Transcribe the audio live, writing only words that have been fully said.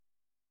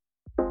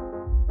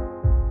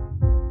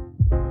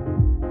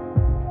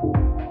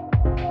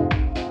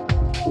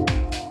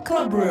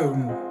Club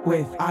Room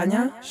with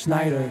Anja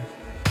Schneider.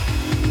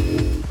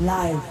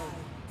 Live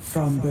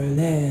from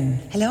Berlin.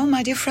 Hello,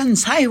 my dear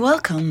friends. Hi,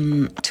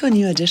 welcome to a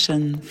new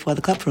edition for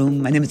the Club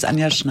Room. My name is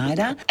Anja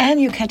Schneider,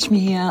 and you catch me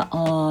here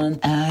on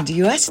the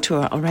US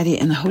tour already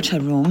in the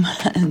hotel room.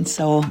 And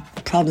so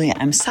probably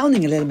I'm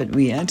sounding a little bit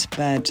weird,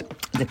 but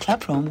the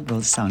Club Room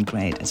will sound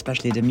great,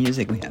 especially the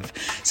music we have.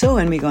 So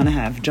when we're going to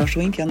have Josh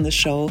Winky on the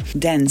show,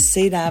 then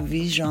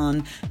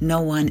Sevdavision,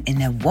 No One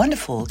in a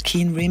wonderful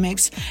KEENE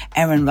remix,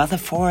 Aaron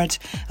Rutherford,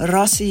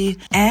 Rossi,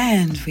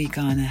 and we're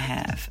going to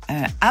have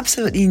an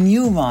absolutely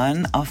new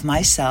one of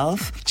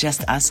myself,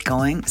 Just Us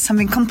Going,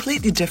 something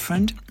completely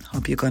different.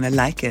 Hope you're going to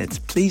like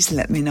it. Please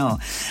let me know.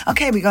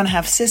 Okay, we're going to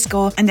have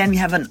Zisko, and then we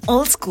have an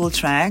old school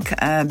track,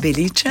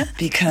 Belize,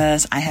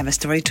 because I have a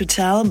story to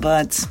tell,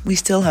 but we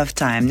still have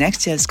time.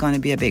 Next year is going to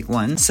be a big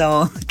one,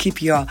 so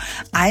keep your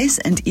eyes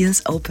and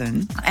ears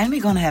open. And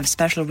we're going to have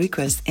special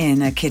request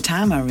in a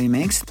kettama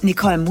remix,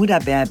 Nicole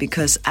Moudaber,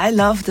 because I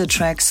love the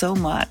track so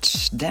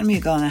much. Then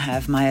we're going to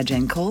have Maya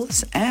Jane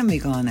Coles, and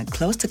we're going to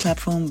close the club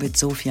room with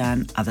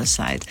Sofian, other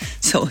side.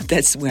 So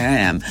that's where I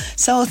am.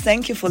 So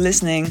thank you for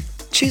listening.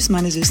 Tschüss,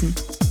 meine Süßen.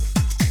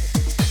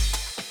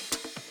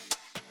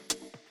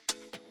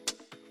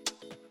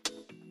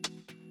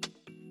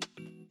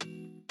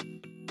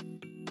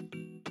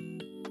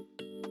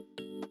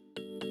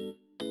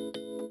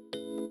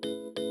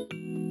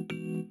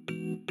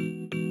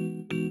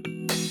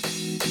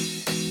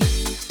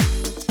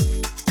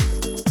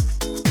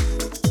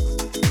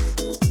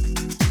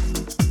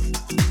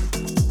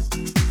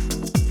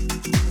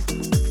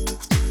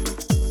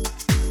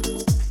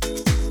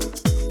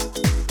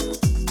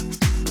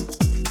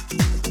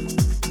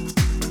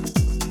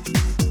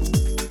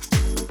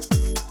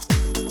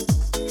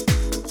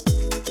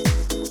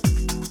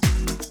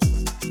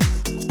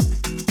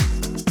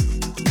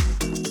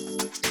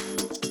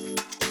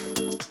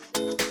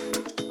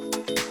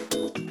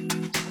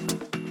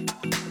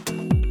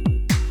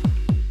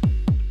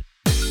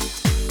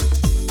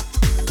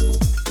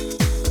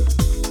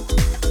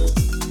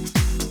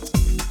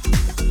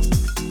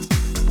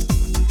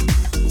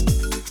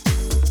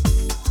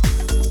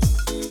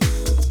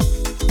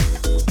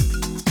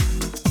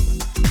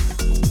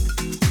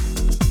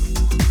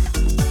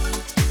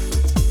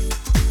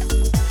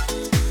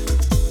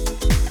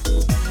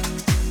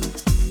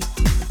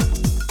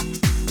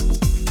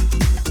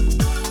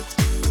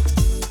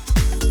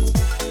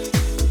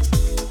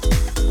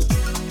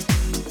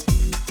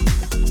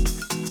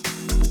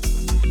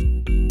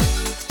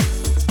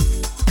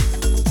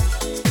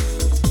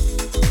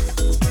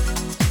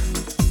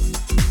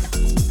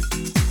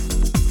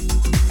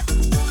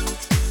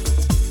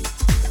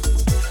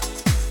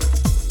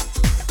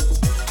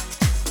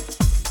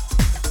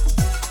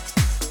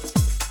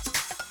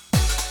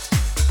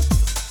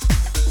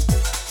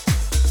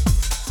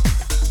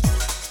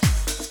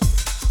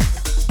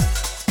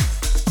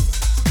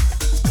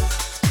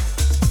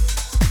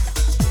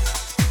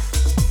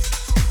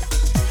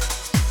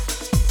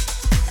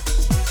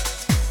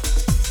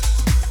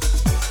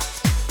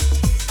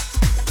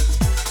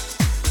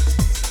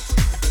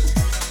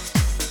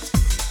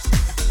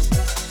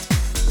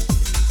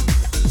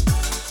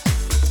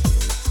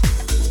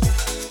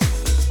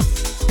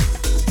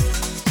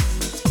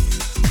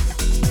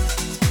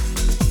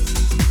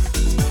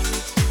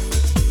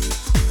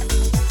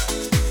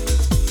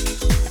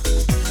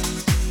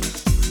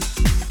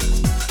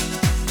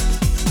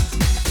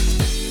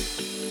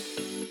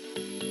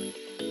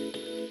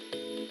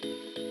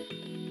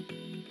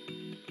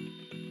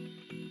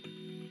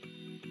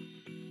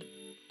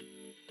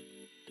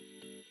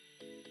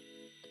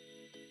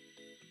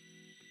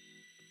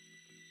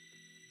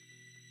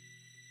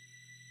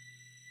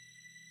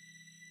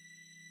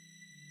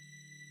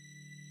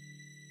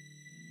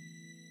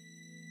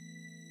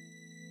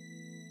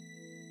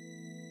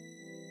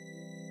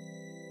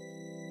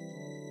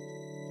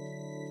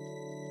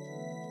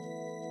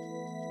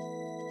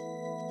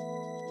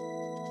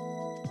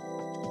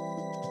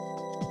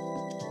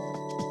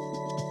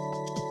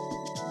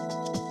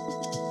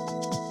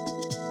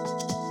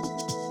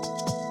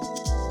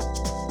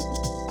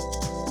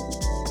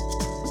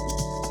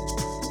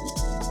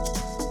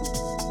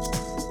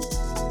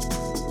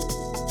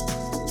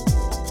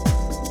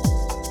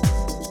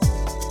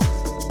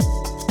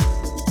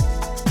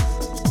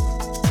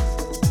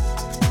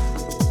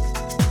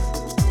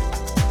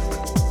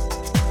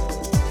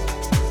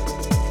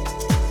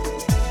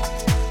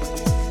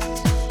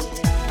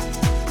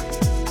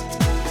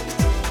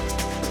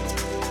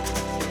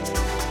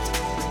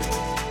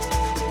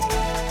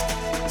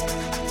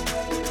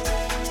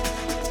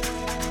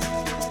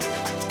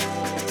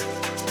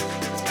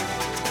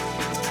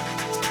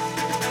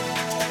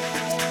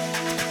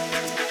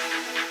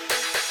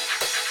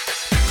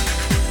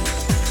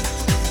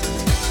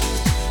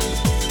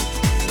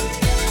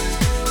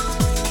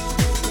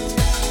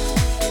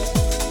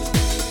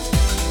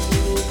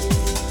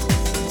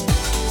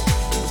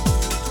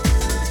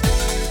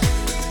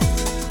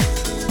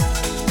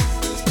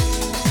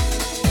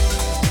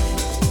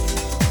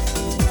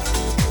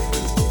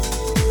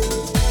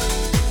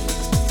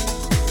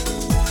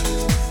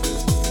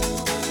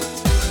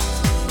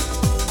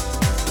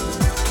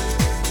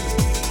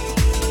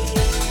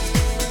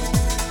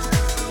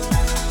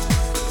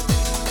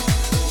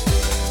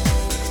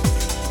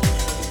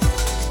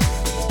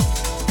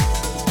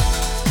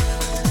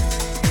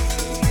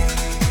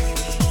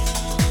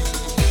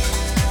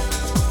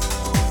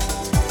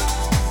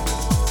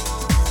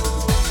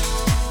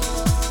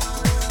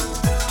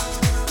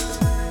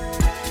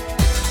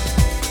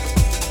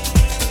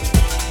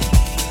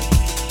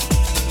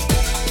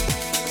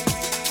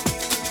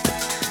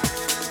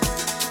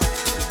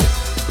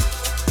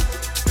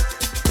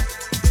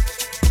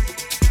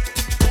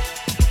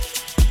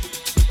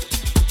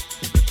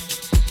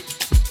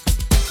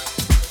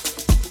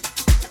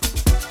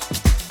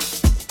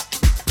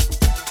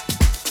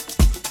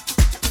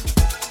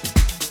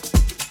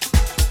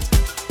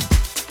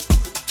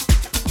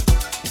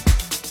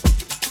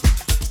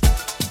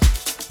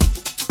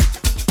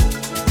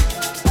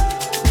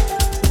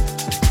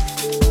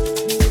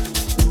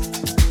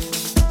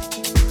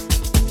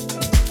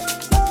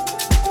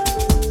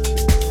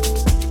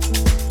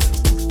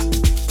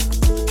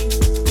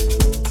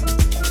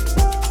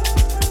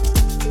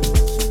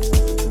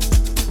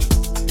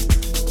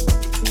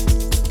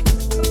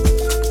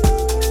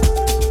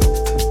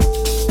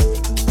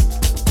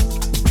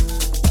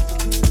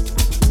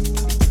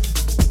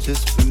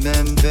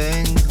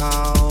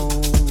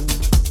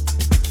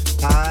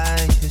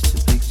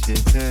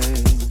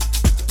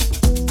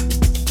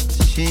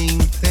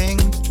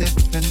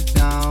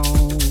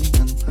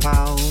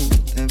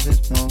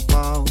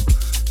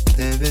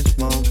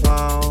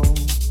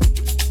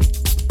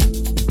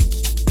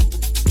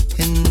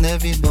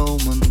 every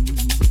moment.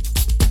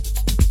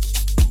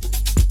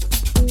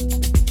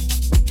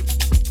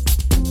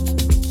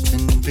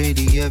 And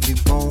really every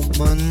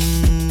moment.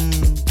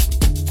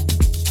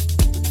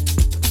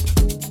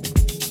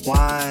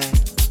 Why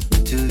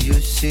do you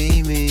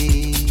see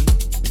me?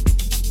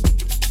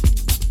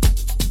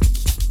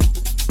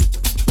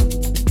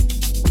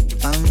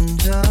 I'm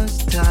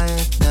just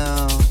tired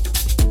now,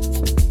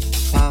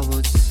 I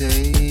would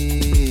say.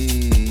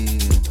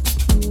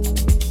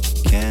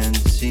 Can't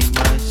see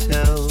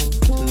myself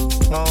too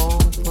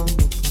open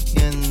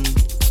again.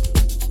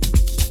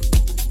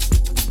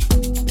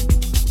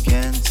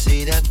 Can't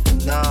see that for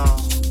now.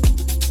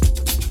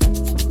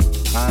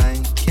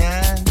 I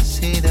can't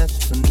see that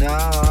for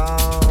now.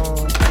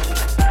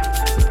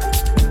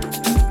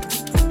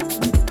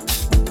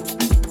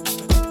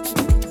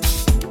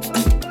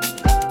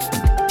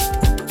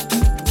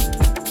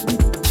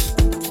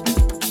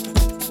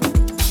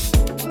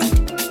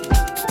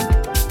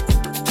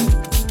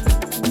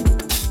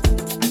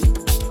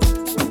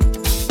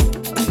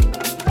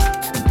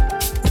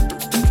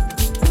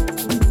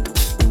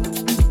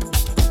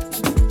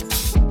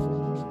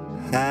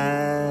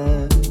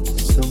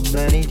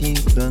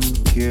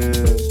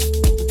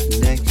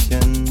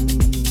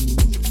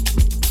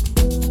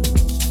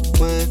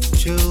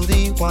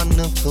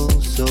 Wonderful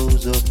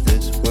souls of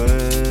this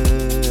world,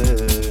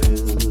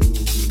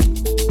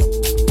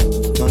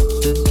 but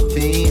this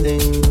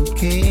feeling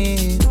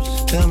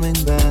keeps coming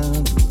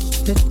back.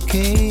 It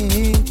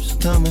keeps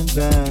coming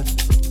back.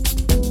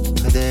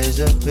 There's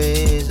a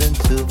reason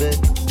to it.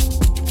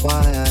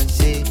 Why I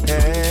see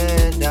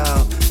her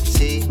now,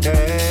 see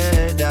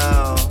her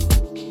now.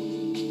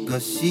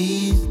 'Cause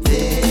she's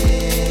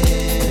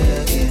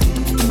there again.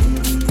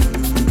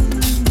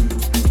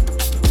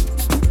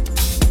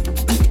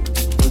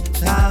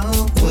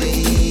 I'll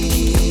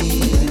wait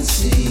and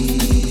see.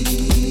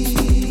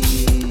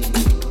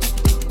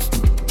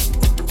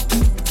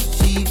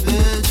 She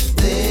was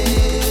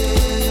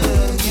there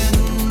again.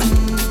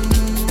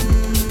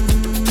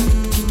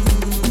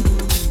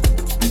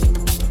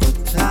 But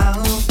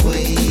I'll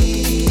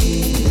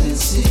wait and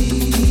see.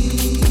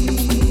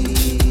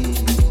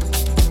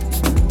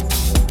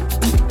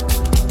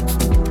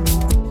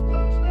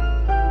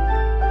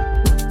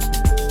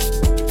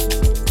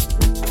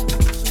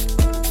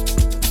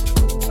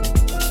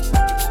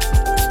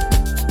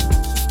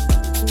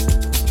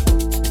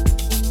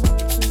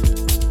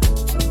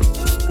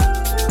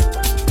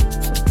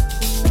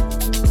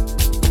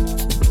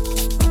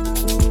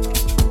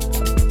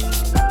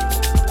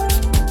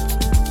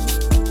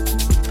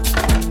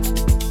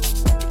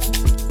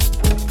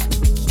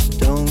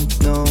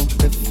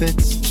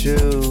 It's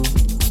true,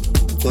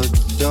 but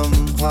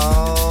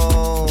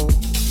somehow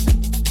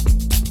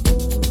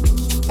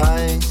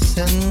I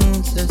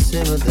sense a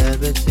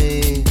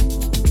similarity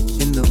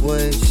in the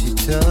way she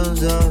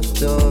tells our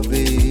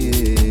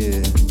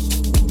story.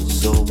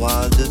 So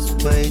I'll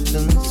just wait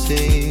and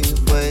see,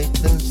 wait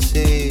and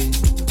see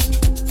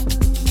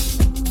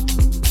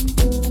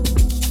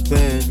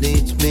where it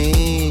leads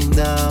me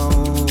now,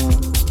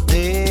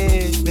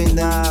 leads me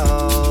now.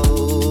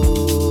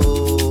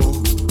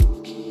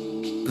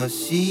 'Cause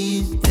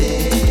she's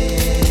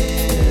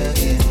there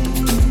again.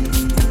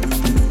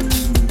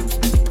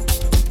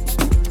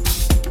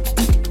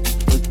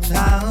 But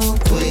I'll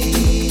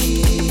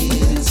wait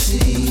and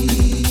see.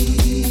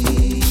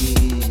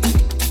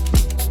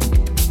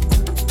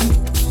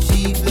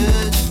 She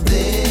was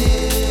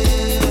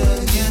there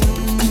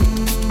again.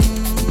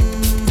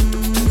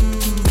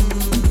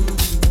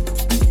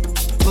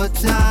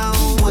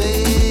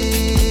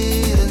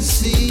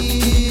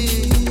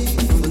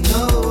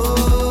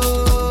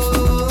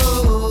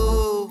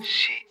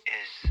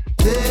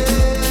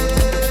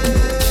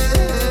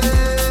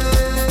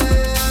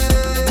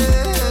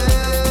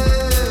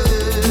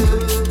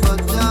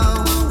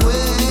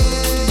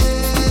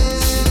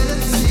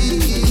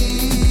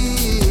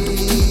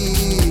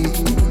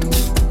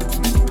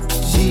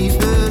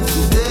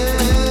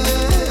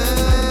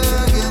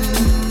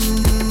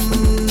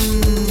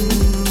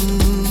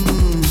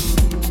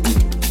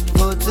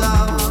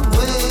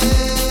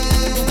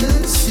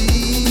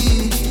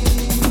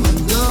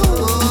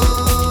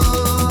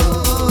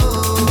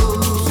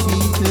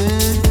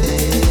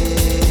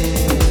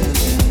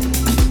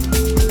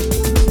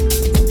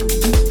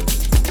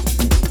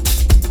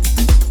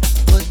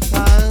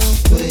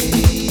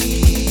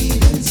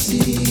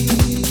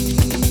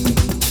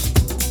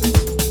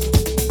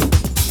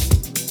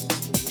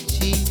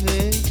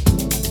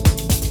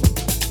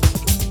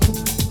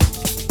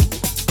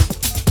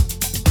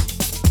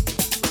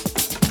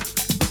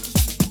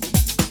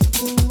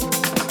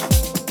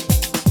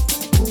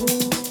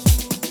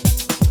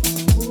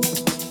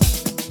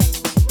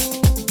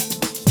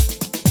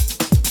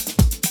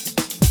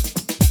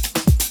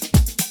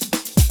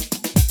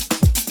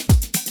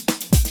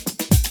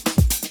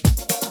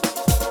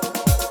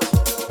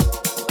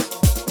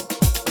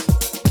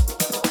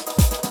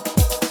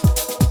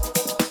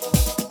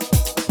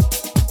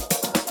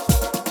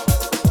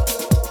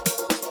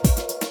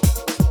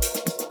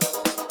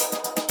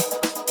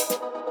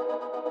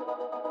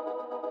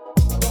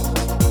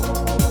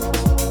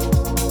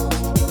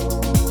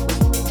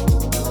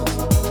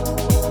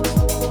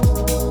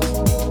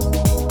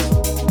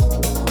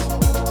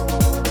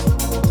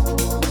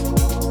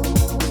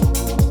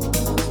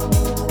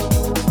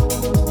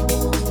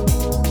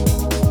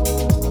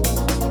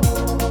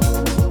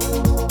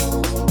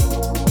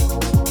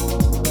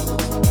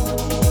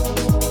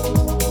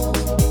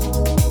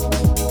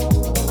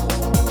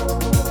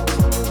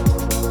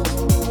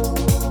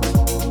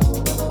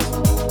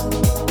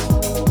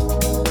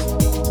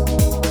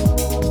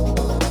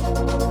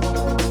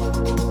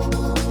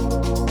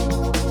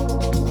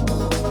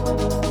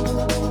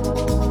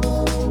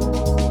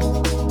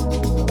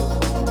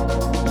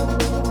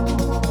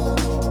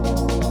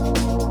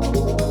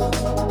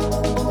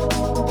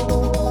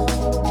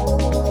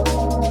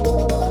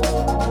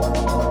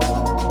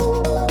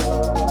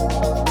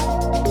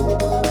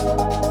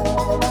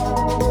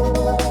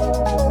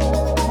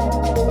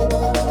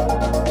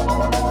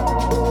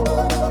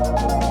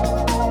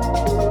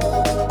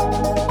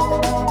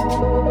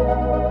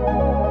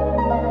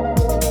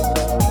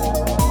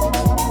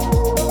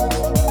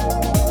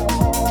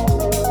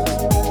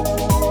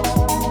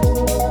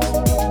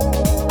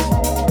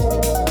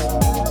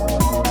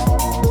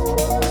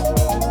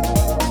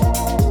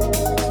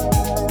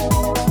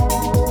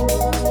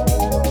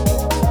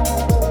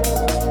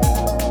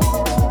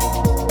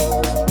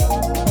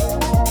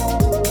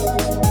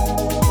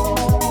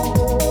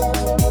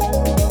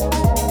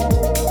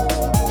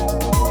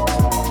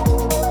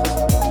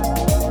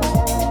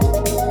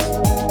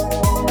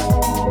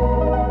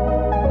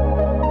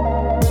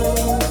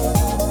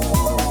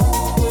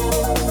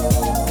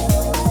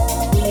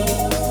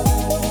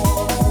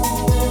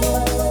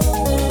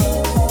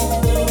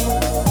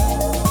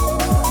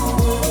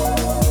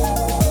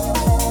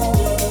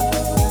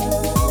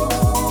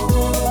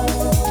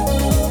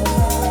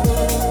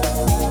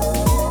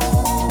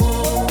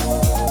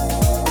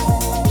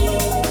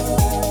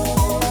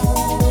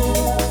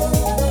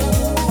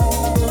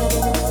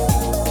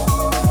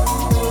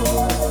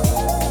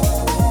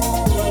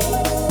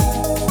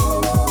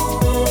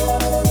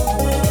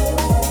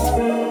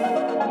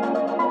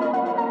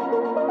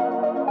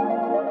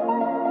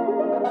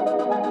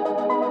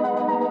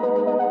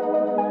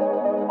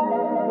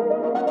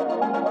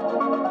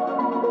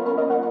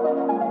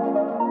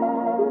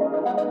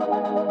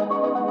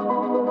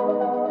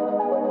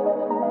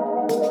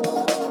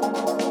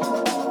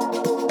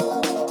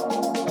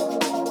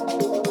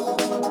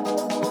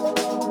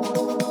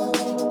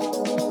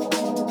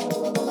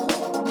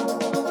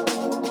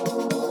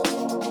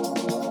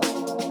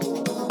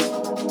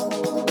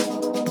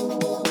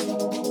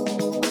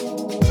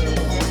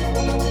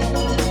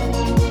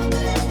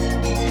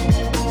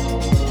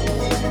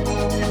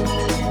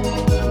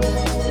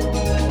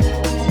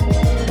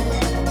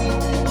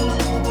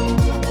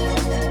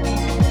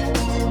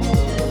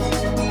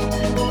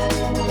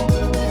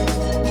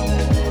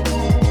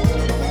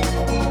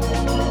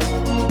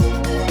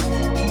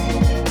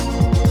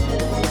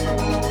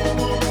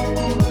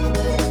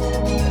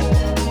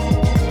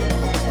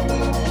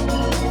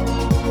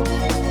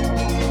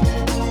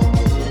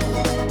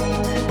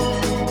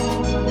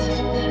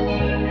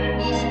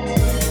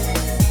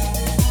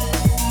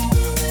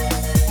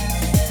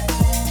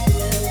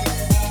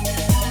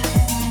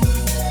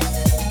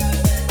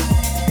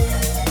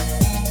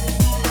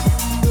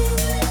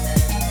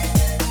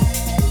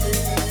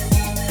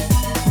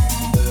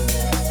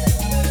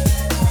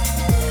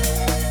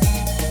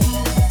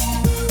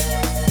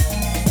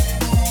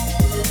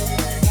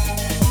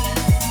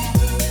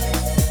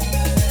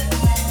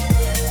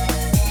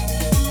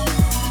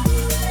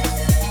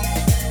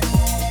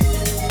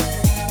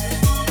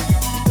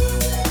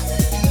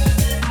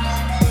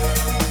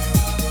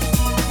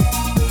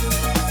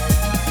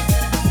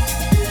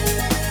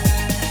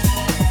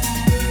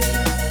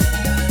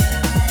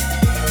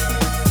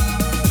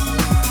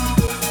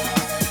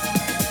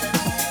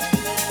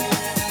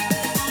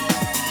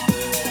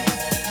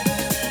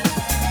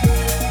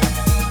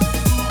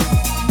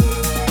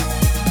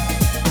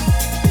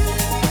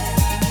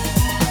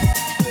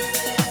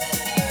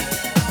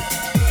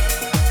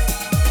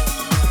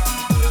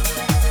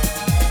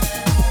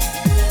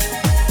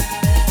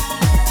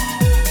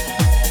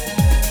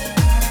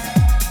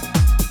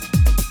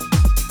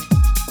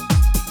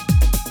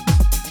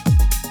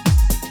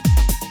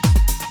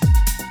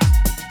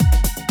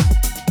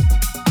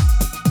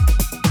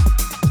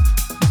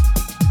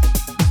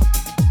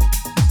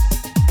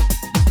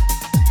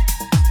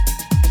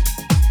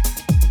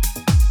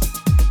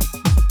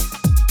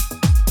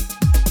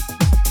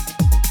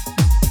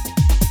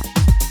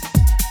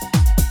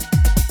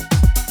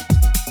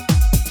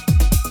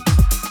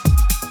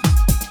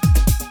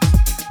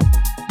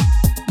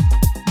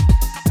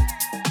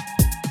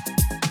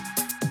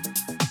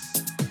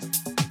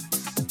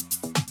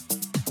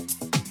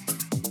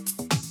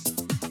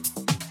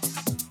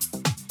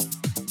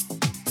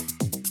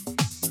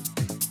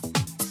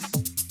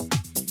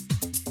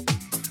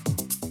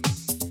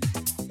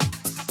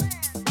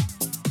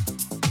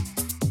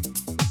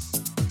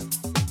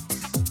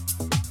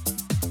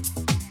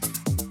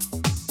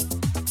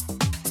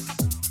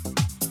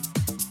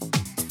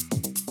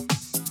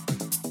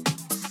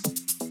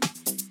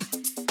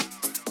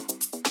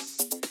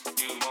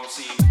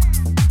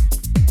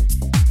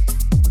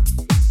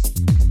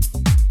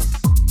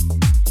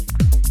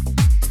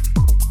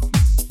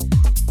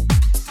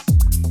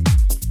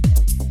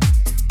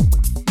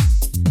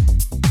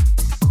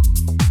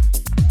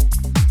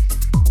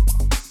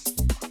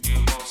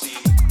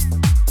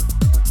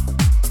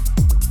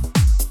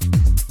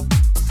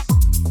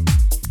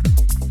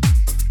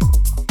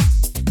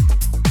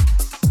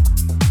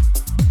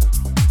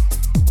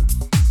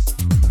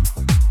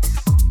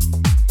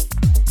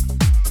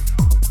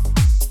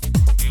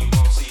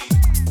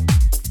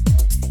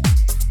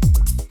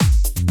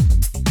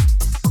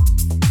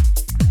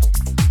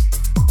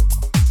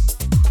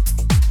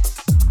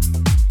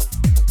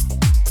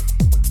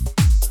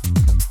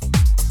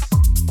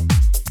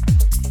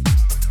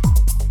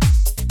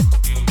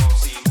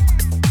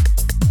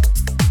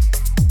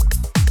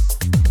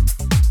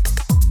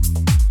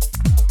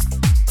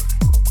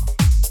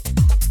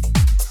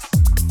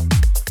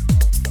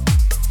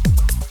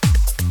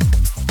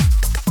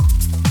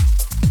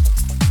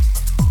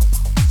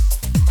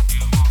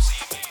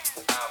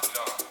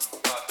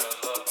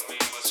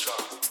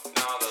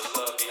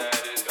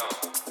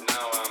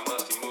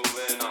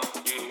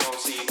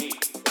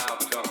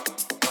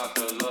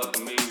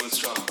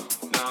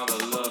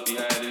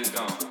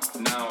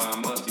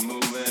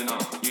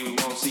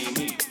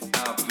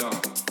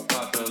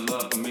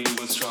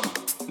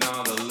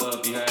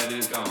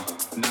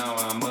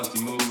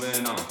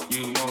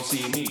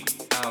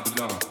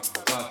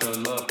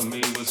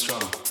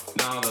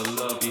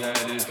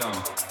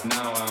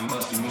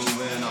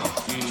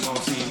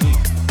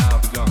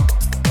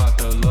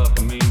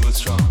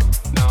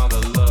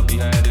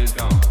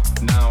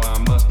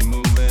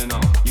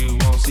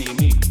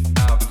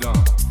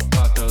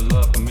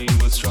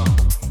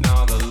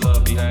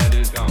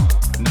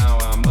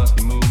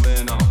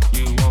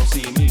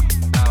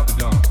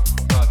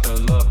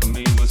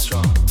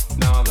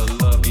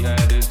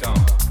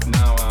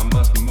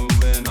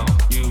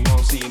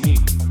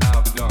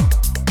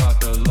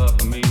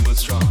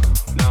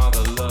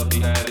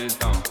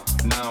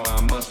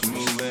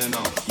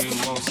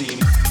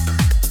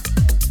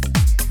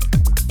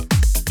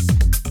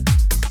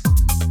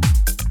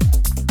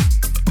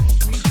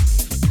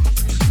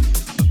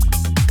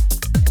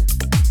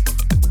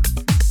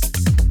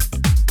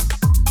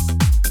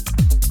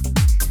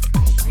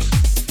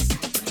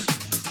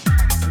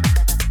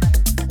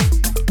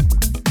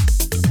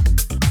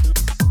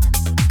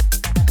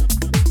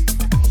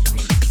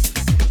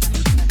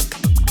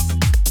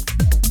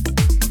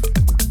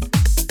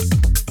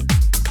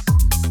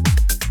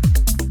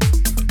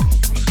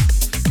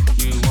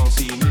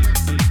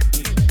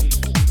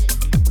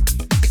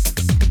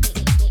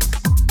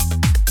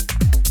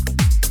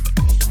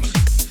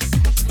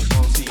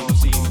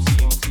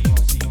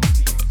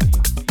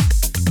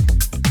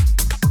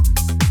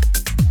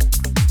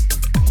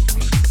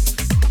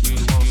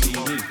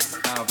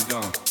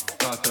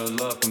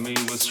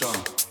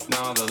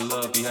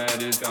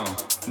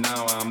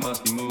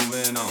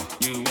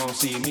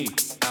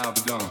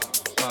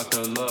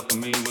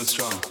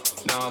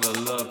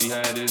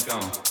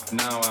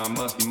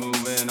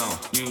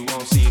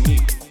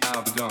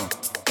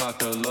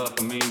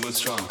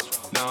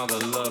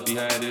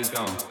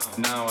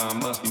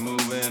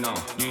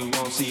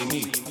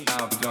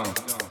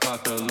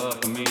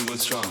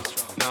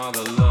 Now the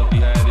love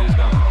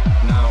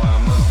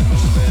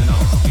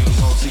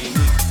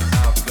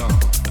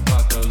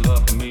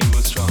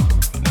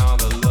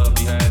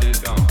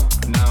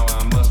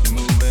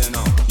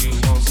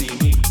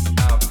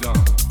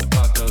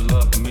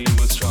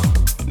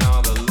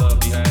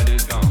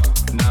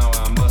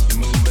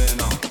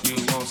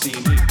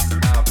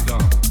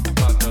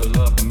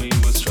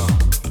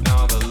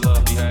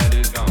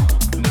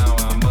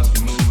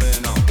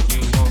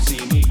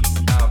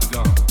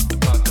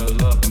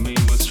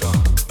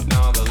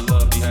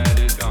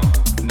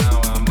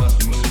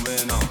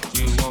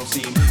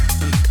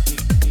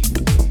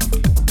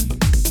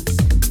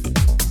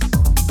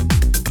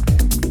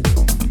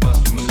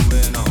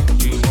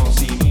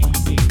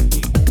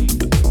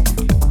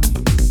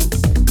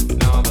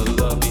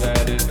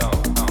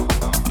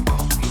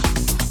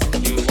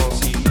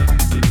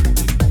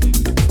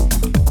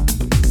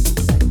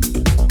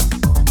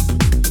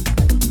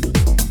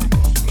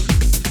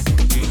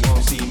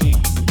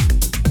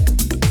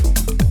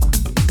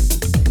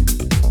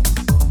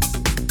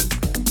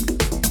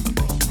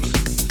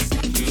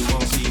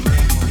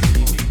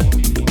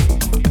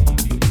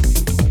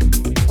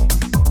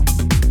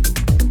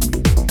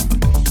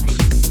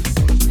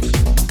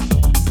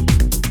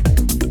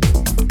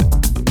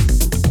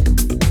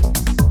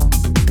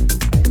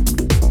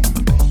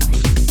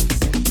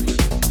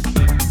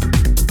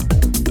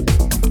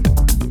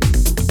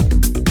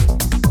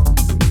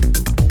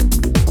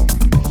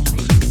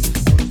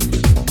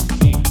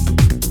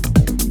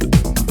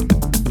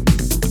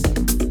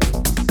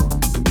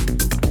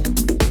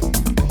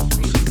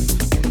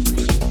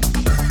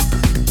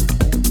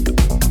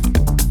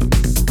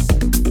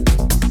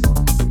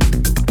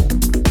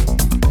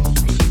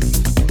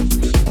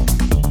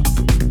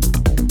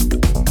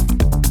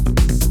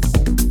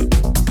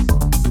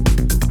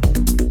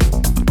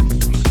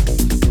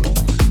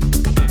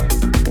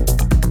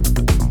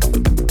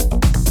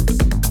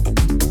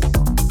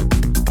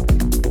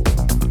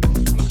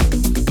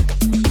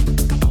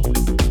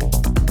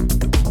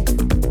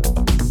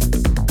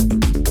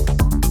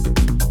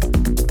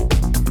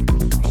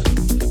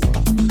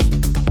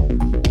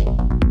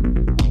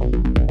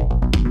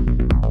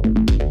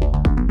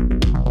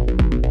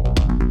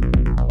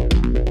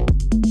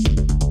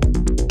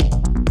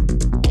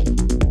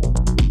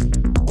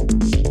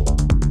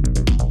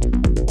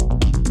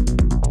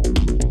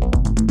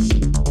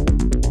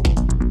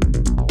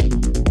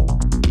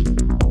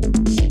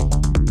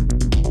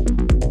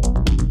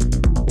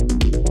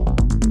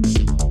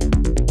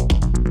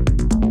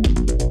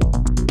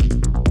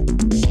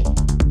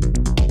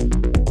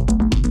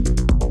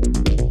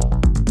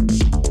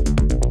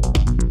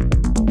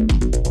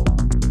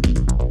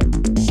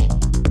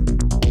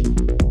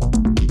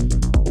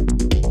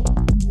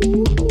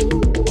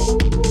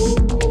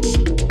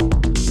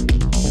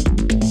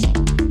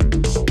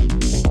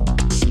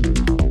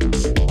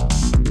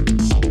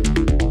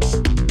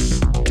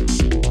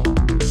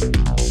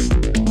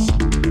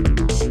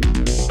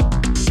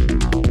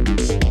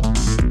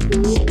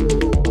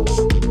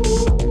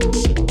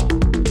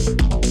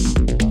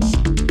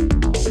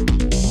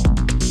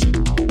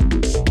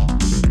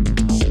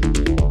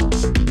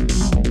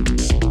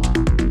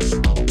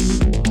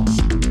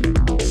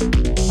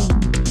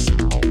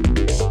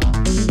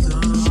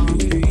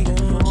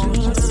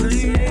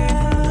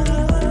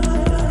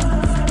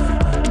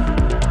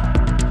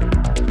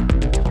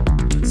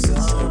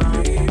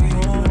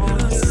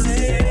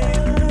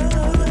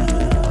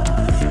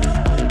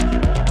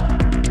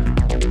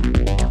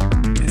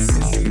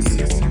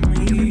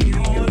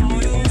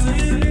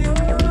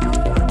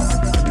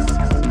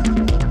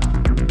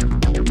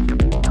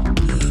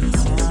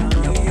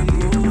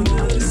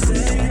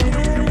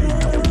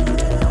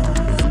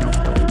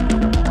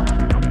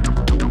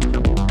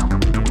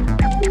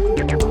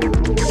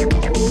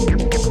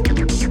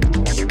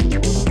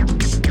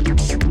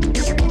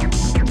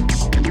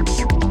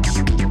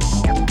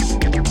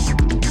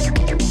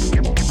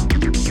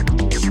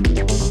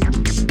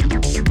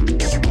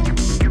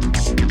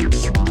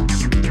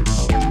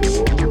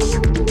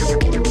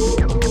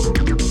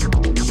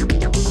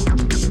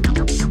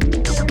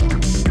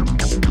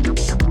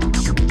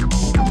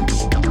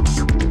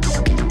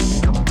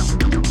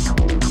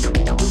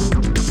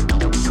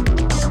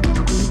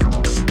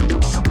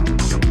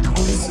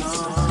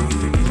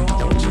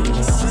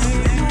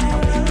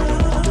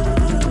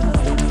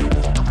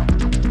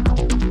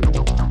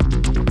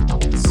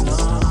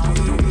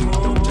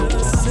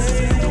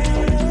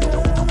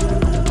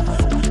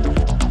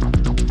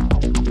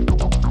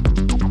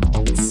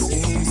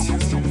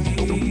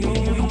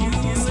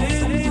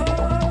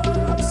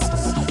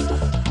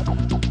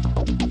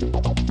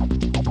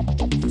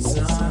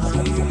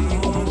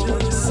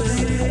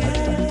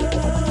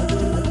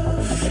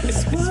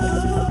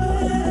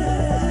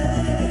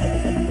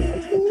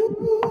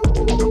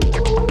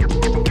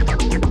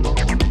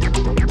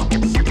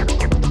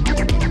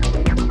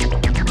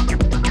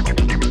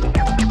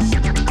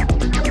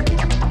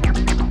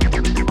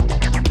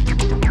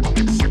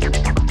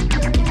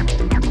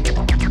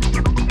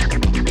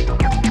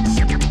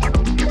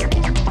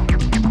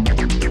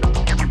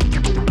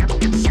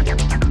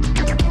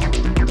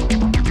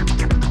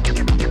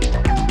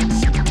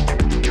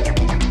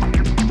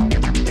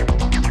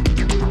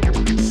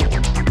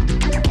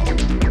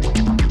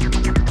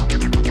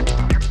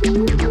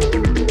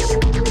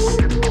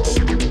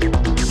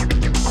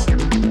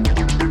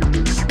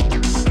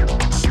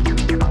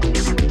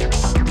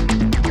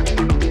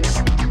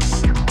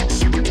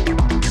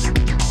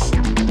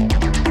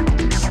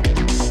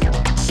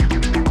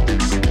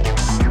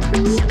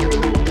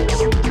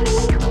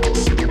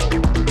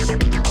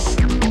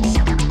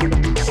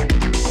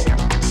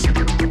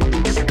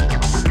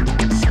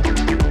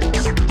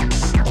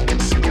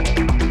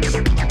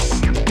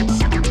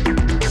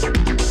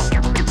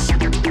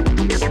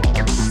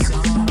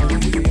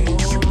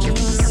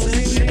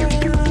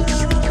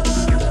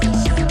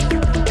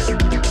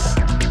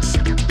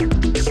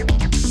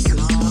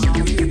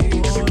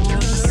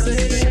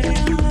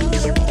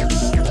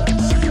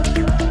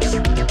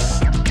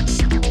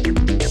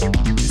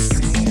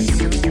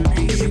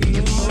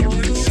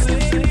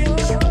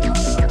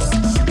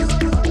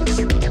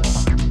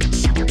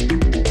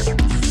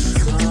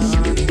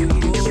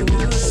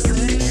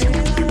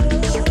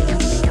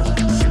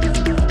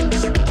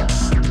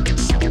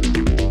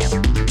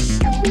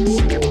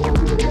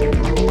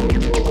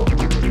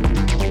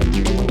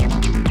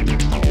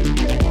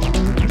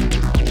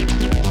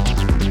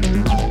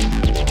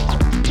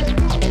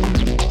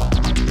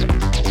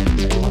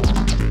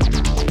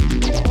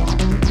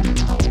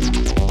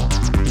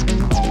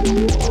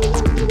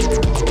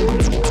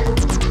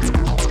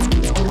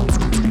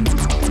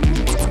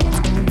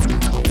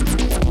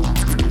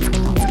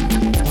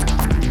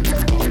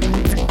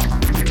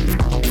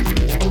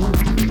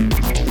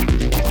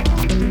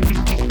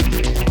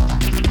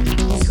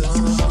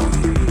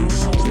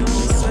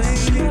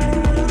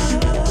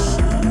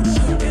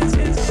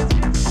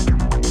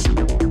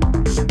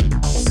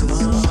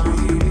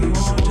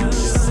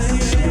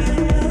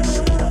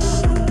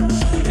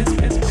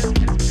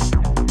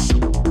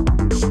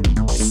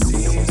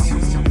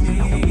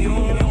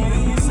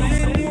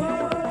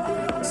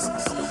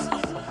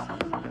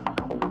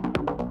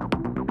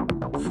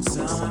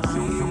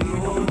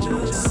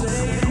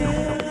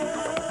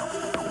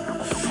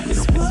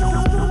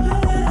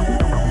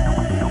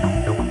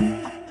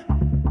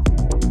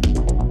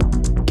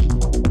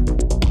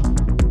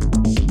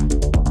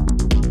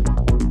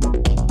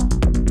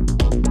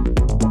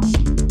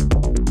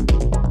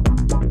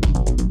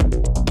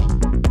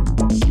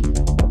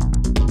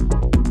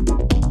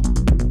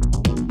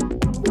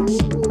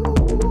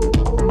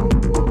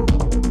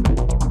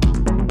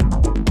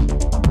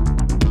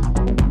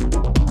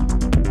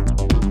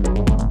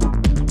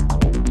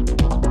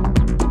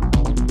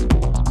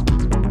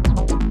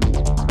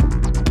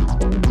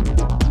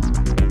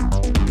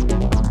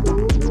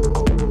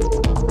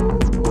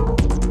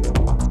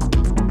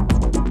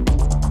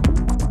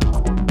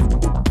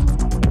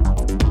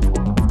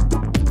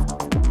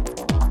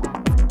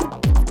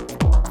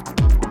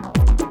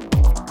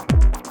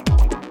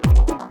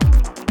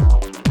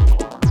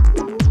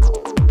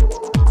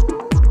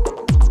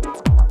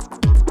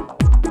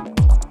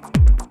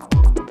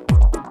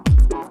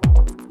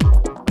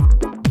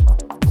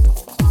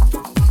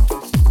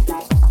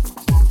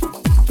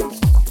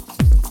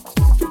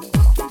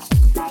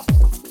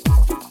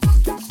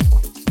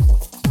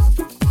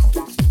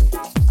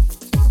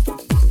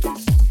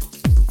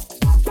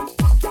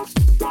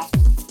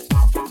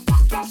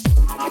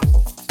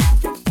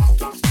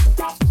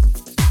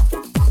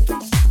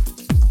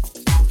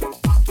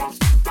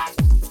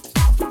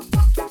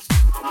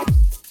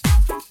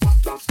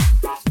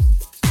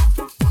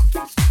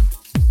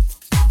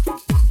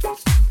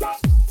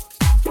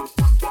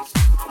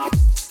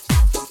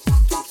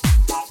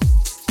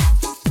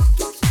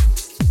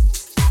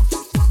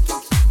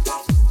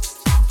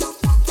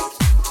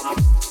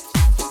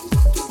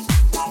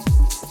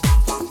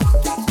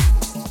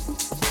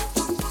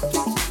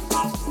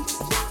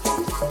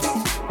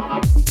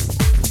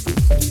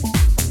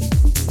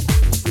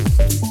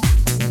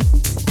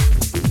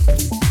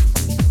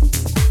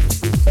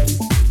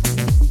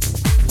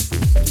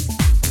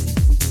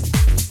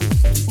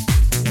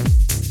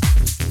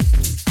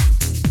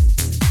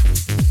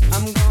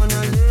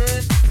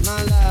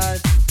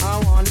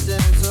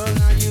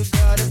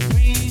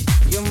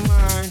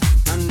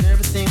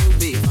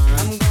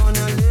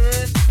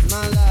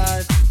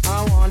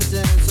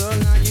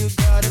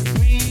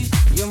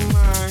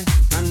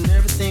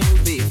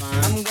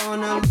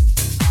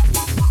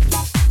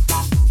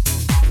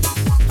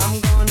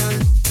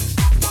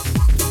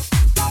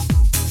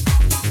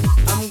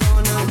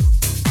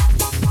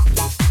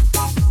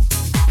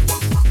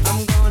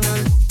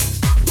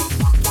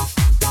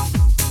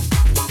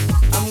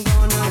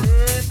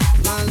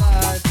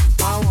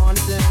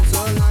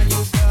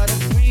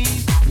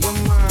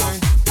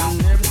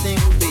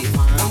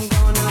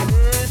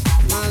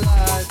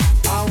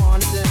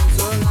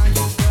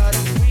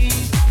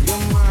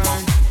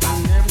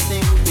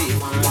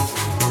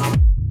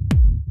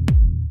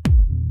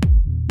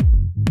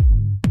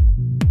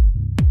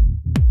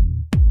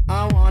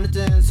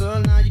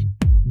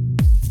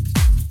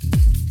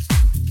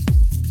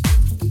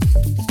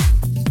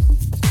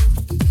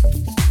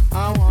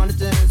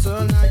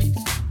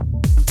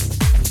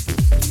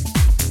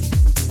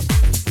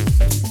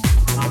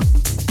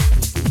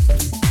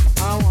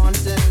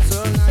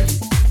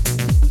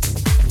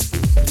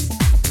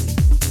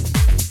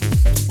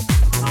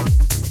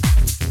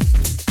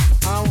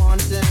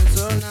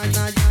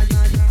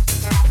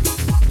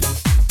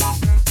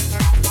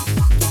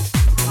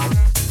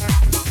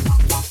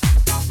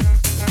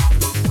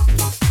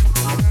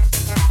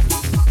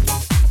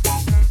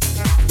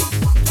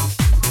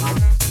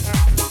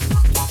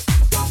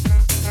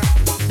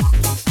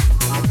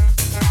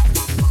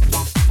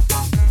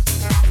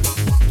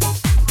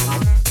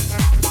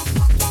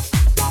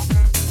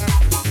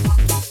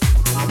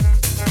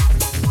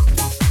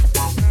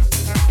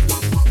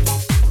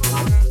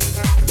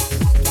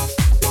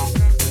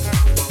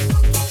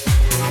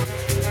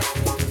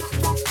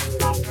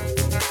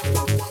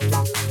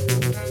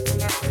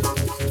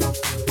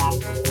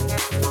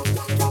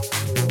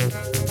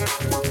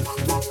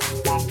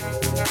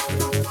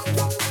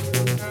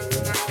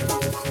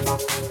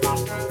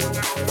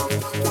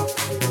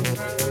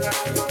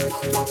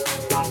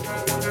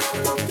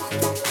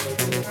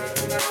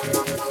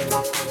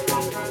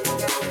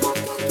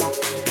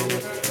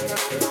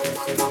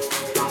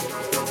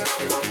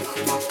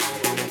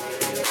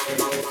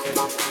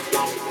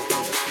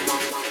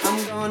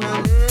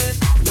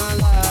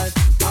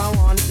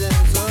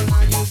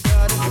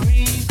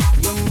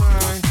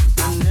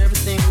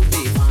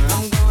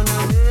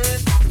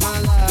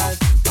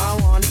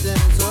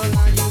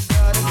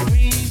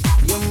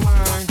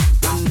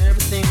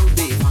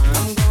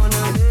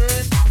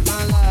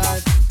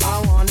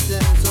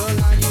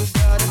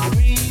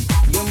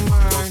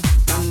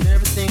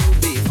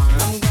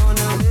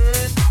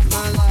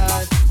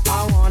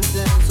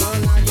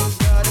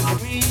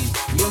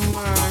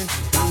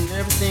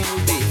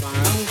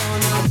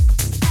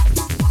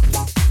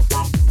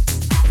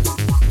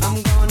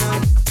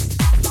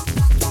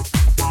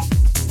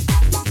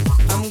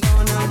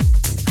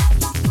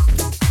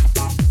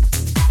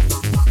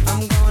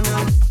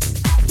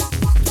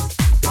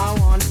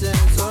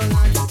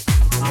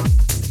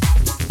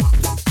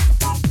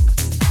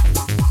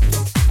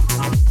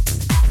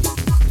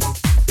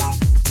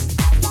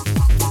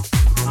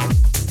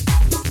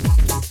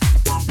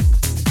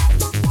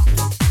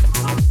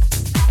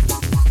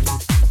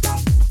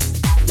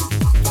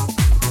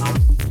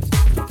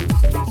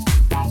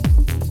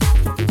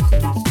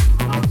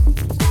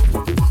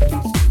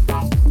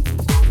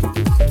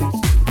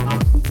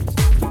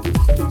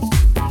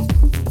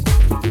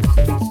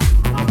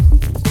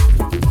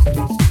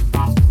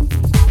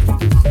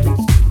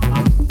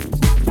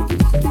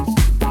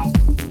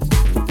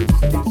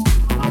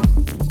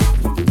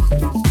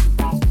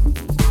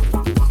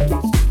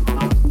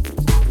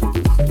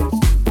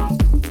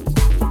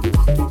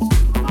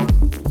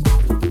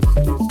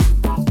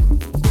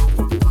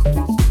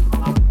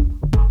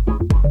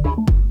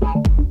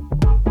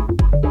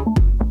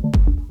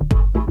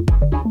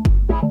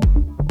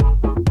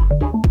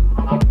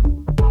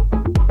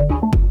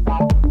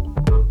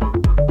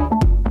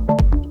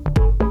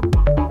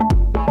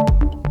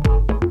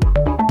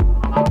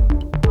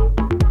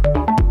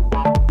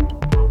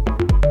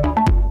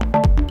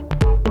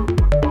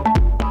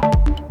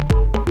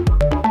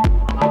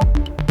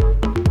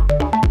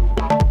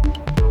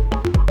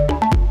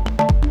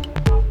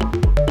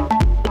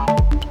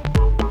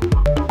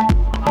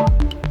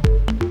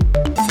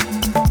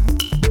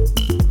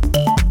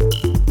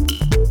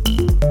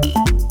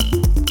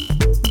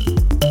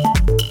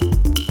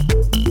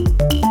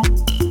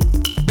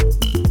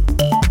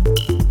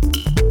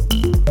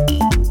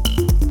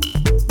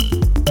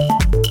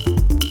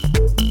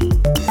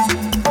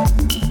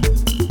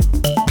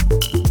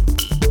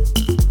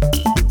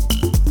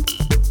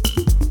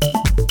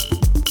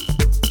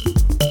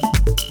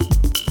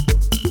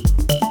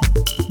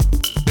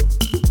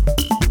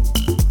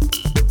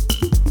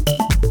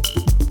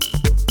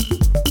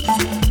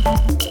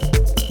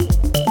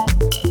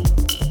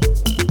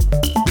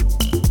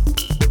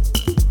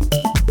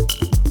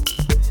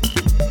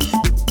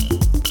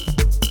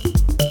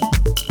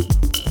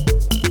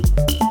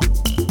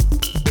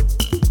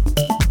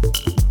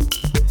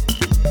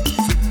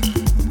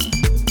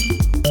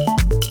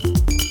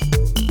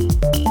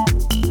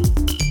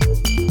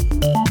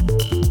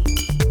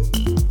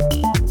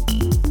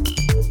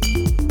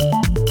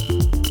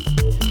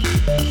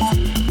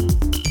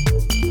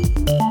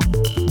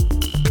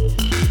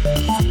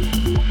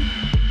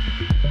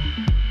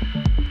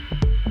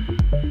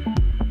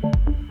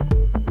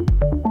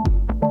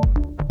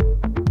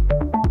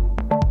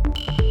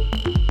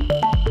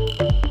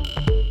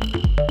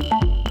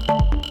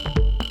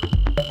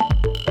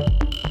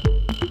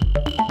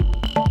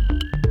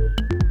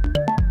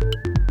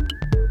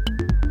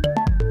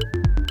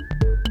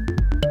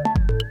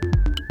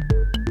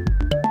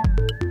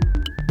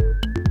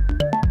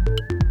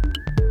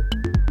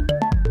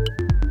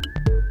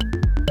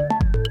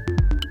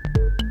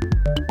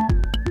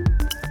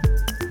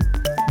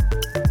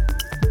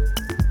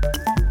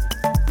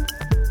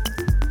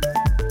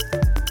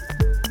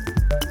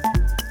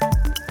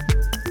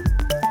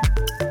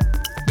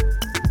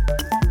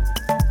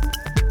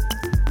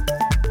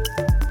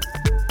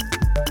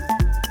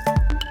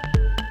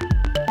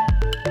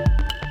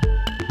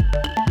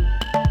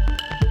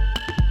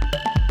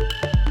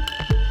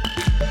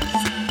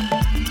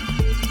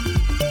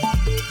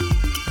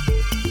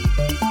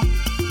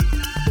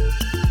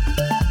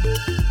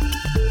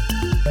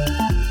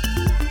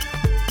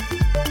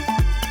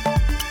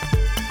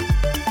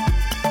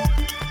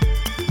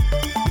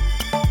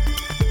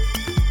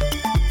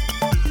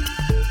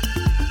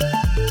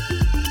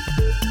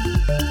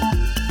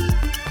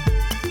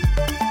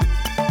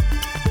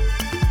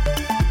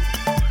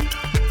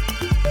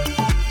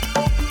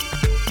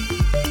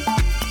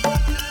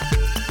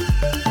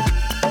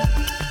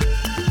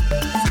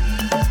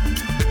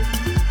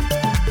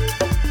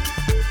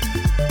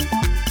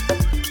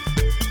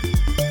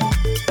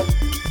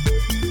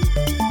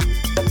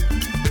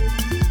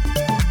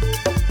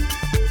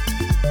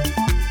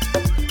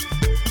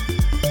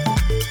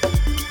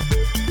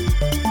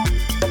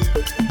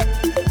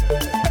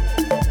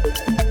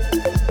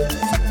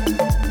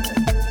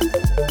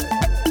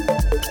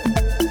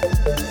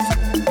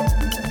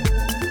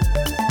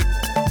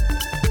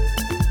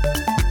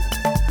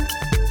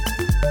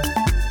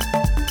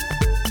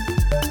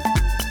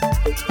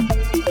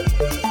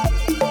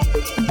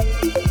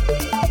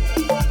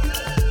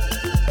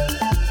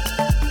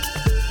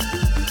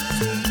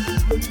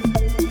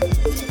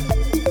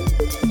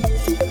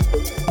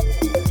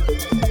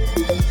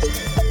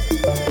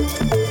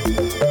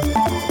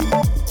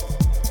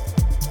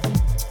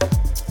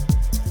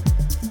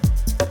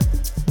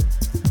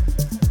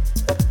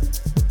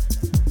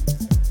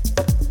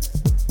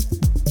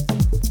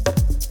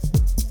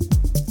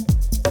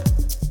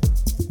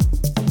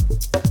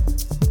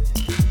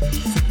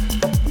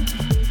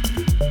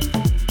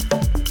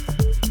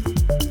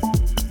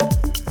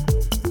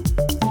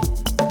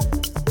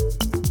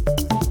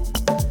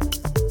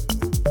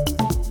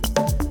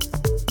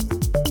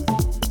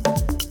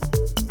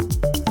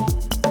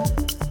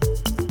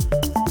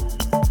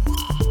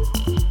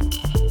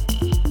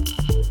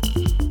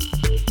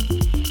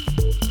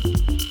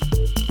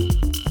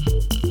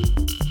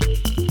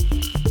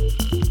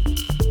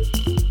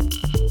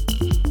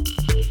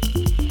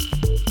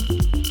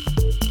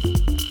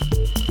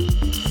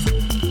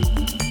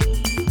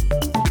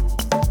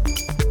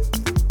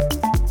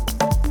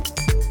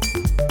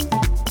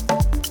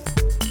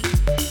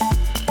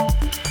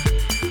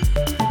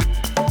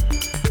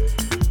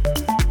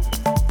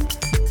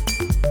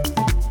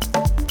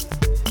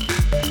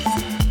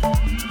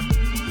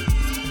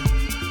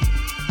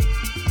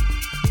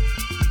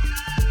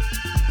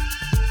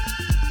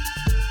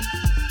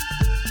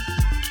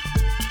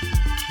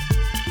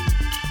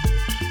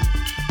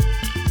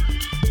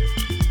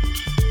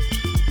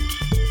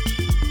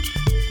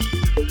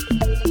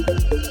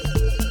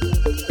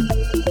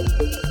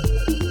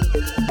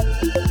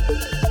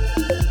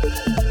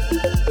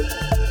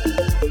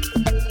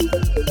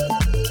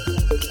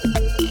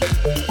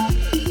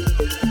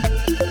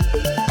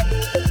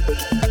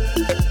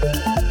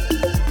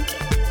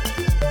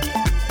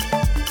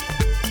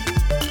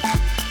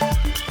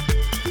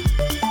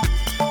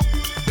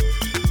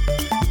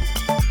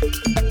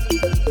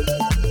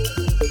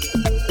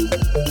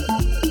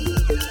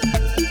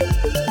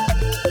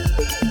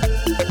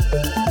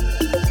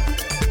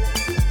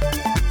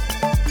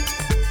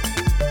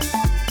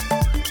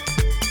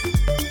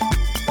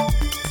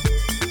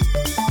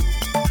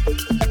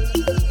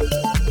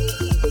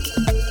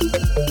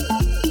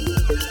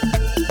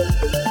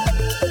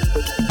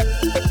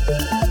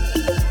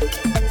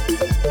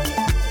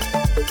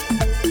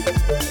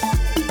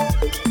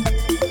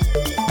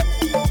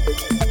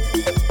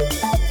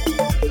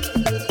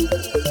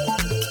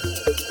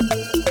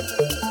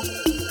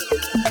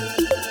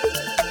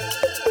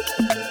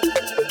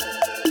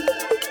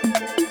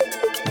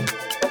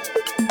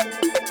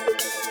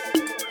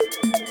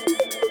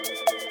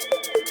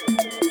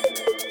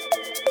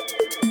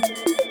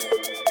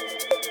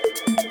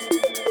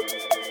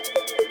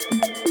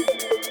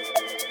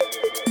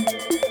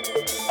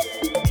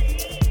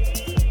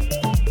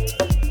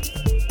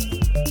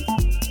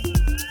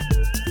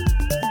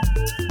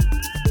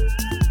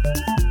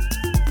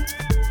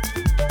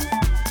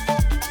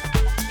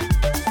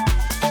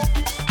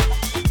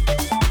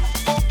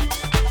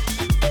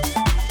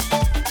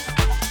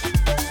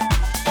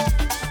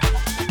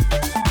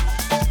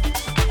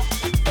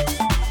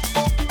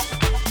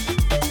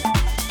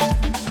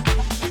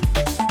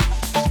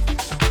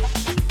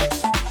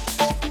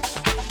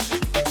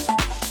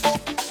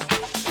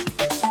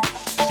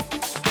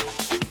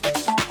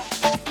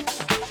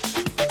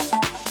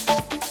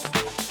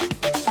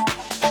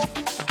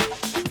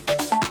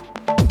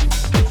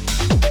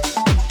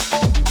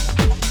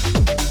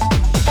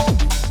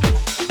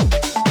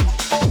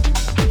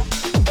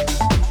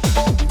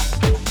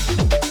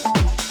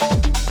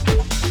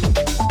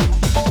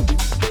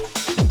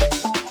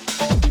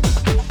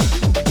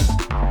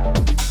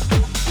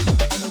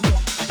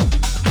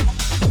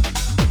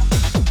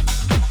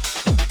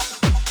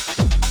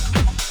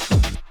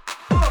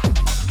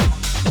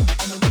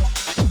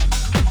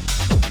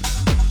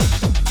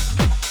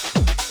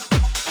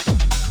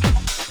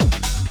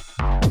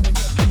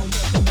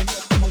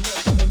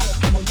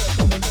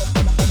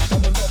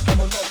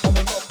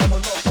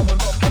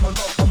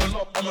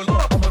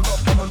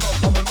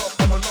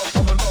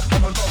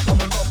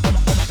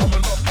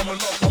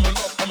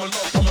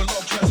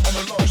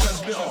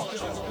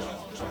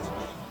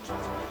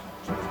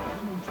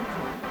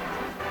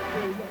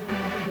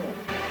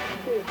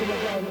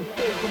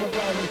Don't come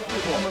around and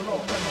slip on. I'm a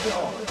love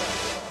transmitter.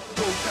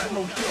 No chat,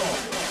 no shitter.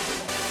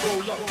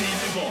 Roll up,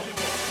 deliver.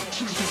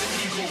 Truth is an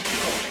ego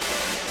killer.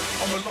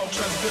 I'm a love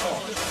transmitter.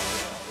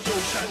 No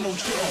chat, no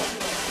shitter.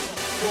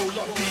 Roll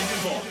up,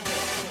 deliver.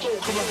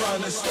 Don't come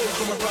around and slip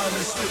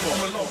on.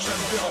 I'm a love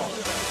transmitter.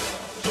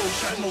 No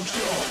chat, no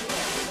shitter.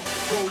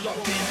 Roll up,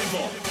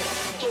 deliver.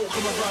 Don't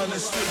come around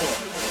and slip on.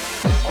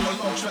 I'm a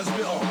love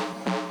transmitter.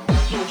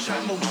 No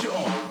chat, no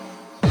shitter.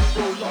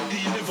 Roll up,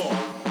 deliver.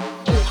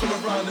 Don't come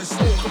around and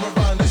slip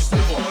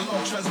on. I'm a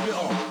love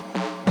transmitter.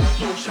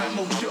 No chat,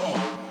 no shitter.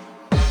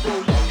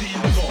 Roll up,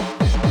 deliver.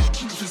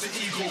 Truth is an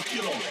ego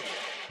killer.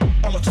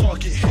 I'm a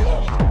target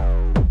hitter.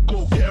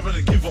 Go getter and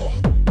a giver.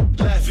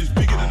 Life is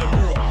bigger than a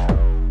mirror.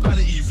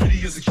 Vanity really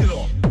is a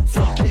killer.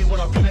 Front gate when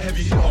I've been a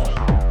heavy hitter.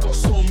 Got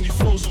so many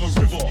flows of a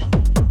river.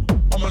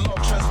 I'm a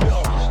love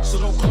transmitter, so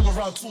don't come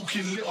around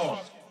talking litter.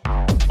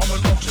 I'm a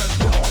love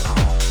transmitter.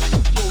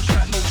 No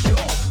chat, no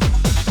shitter.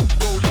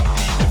 Roll up,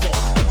 deliver.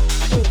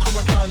 Don't come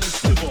around and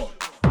sliver.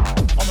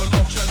 I'm a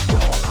love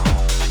transmitter.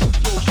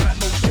 No chat,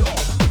 no shitter.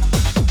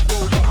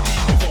 Roll up,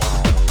 deliver.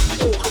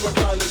 Don't come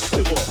around and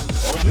sliver.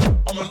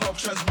 I'm a love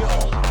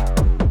transmitter.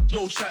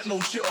 No chat, no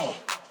shitter.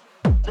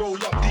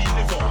 Roll up,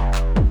 deliver.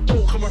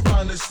 Don't come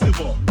around and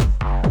sliver.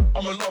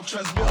 I'm a love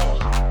transmitter.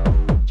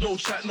 No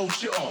chat, no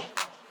shitter.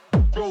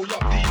 Roll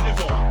up,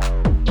 deliver.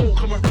 Don't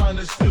come around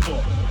and sliver.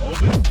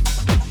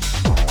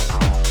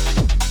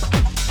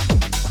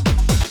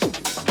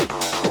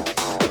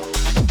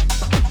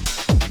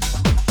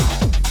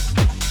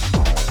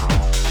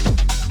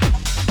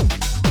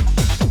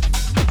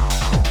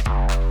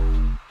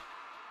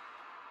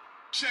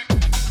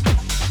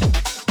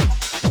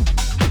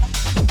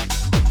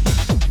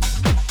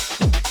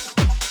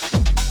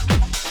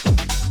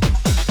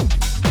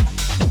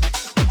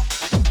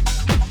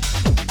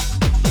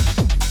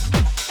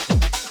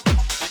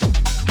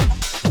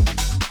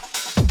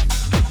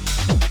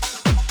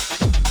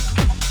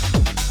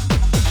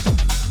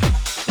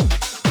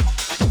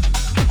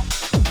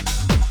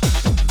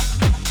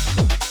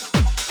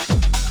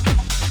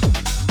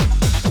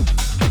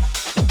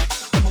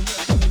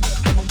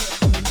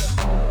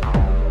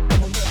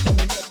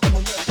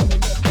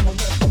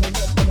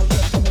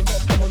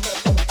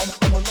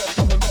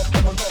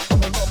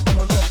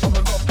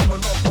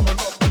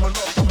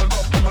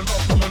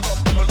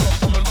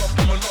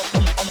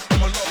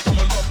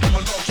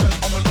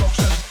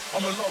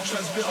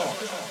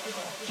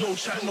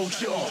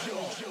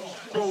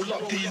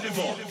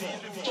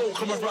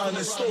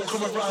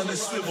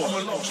 Sliver. I'm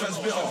a love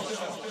transmitter.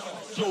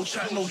 No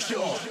chat, no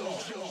chitter.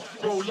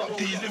 Roll up,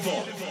 deliver.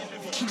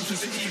 Truth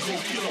is an ego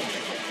killer.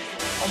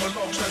 I'm a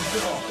love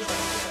transmitter.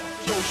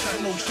 No chat,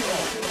 no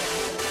chitter.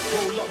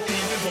 Roll up,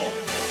 deliver.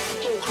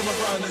 Don't come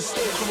around and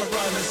sliver.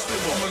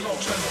 I'm a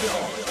love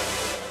transmitter.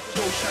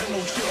 No chat, no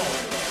chitter.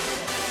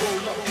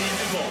 Roll up,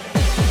 deliver.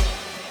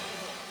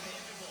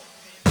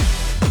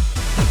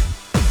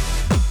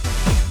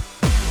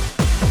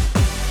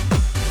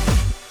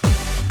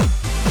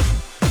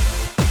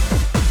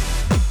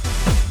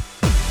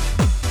 Transmitter.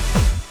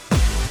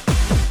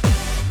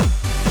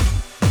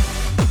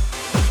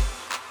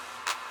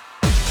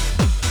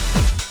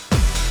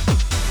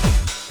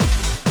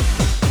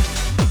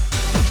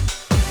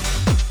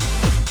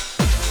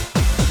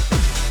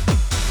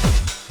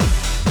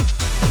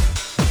 I'm a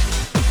love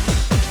transmitter.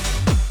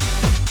 No chat,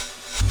 no shitter.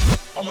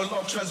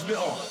 Roll up,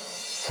 deliver.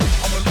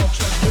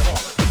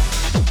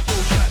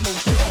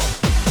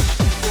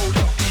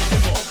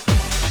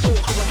 Don't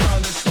come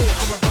around and sliver.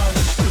 I'm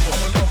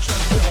a love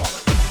transmitter.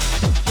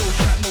 No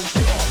chat, no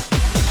shitter.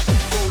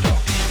 Roll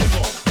up,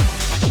 deliver.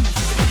 Truth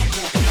is an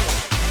ego killer.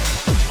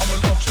 I'm a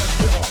love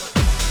transmitter.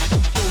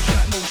 No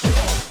chat, no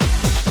shitter.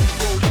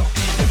 Roll up,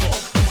 deliver.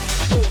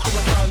 Don't come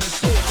around and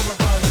sliver.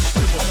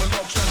 I'm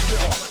a love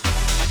transmitter.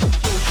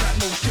 No chat,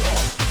 no shitter.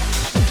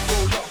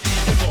 Roll up,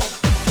 deliver.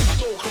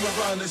 Don't come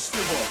around and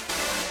sliver.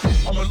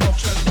 I'm a love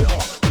transmitter.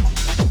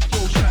 No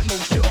chat, no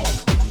shitter.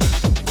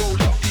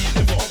 Roll up,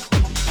 deliver.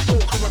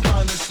 Don't come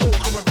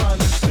around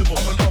and sliver.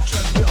 I'm a love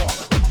transmitter.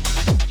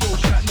 No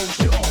chat, no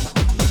shitter.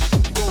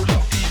 Roll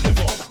up,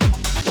 deliver.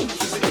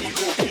 Truth is an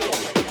ego killer.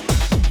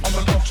 I'm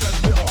a love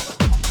transmitter.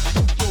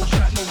 No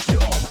chat, no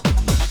shitter.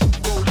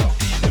 Roll up,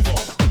 deliver.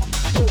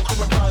 Don't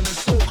come around and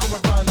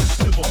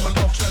sliver. I'm a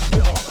love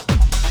transmitter.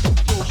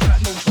 No chat,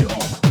 no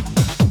shitter.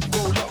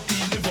 Roll up,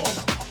 deliver.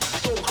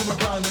 Don't come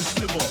around and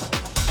sliver.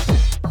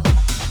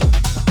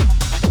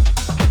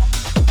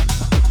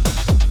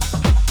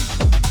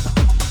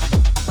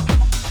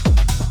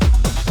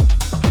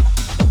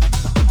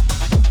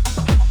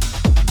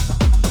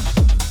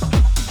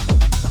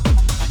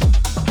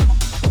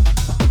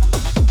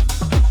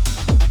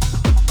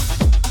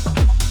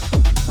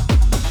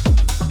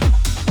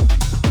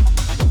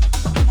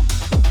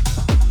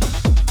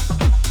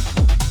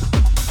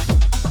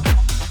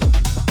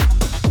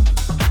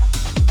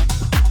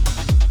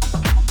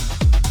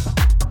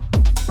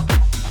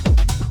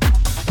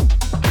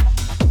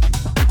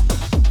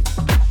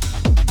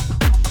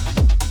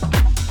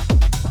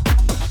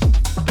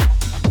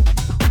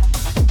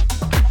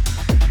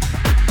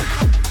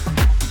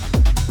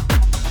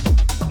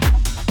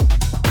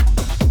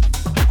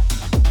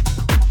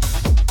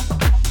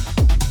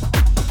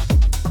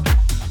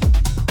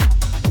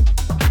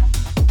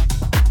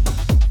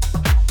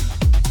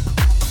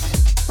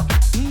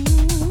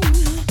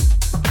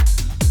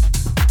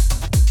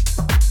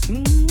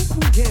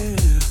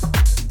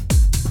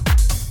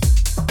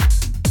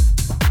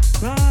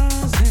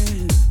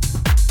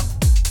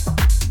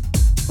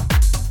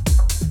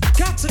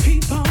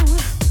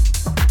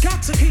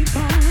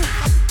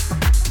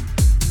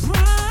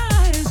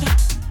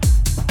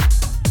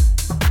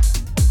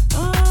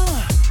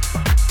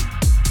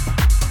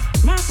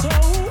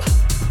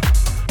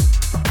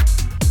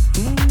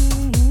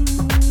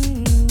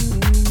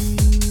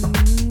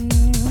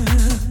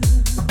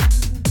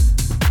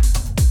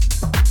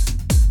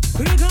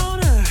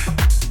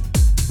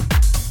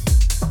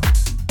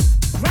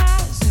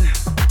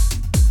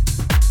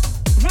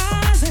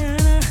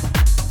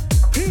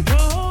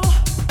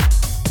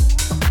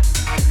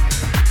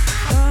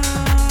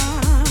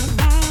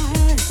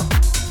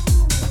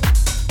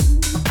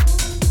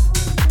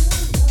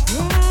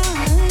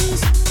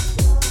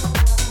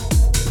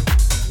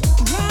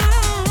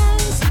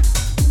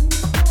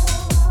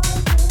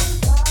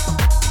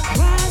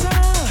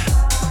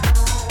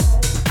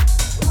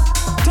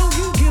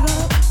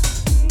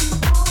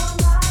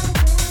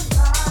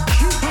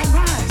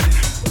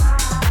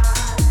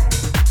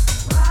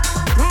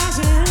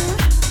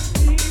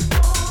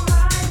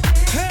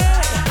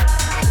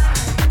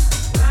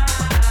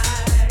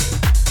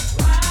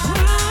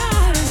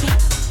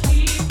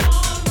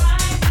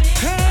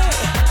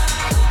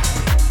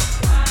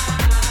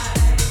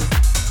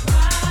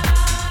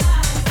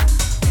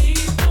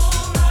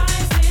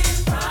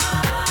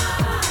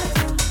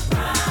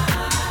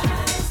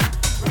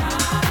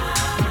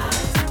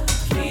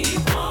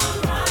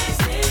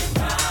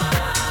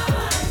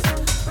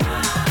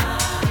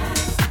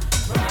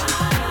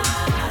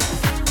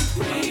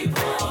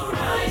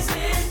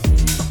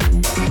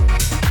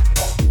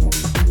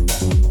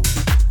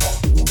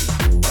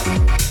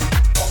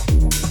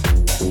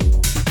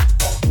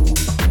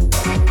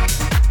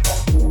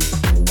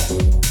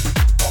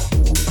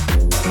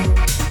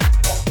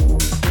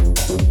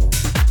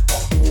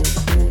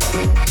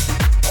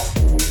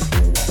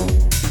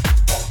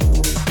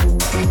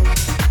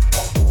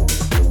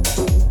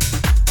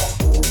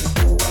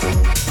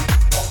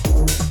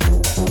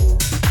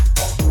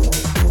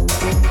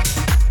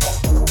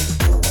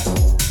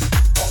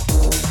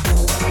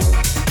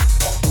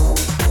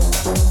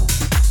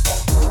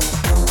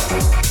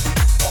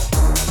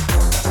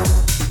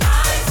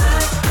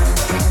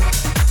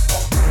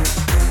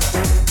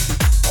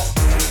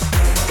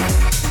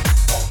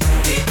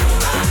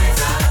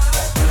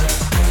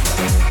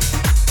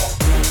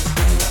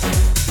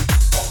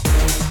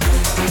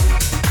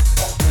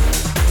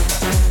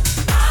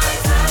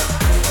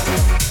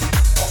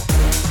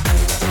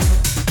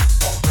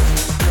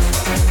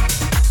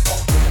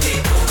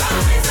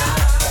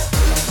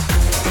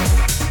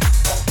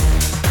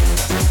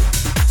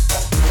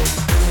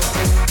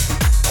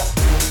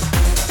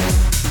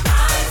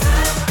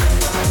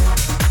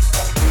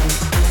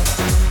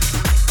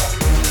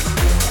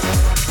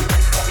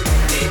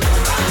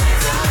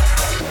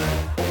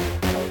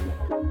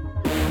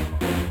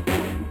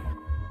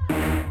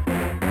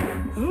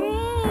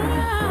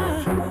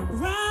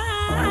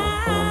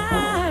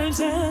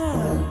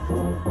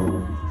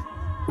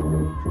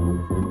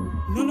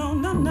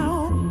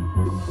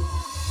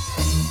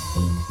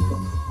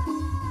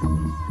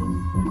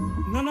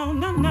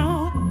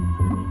 no.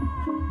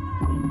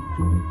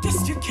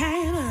 Yes, you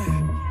can.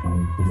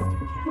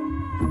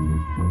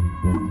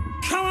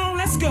 Come on,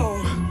 let's go.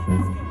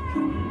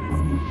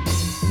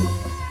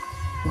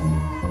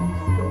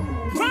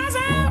 Rise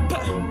up.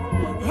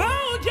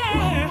 Oh,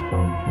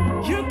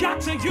 yeah. You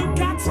got to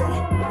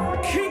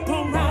keep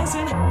on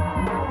rising.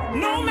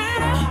 No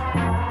matter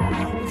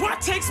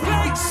what takes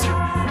place,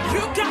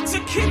 you got to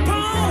keep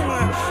on.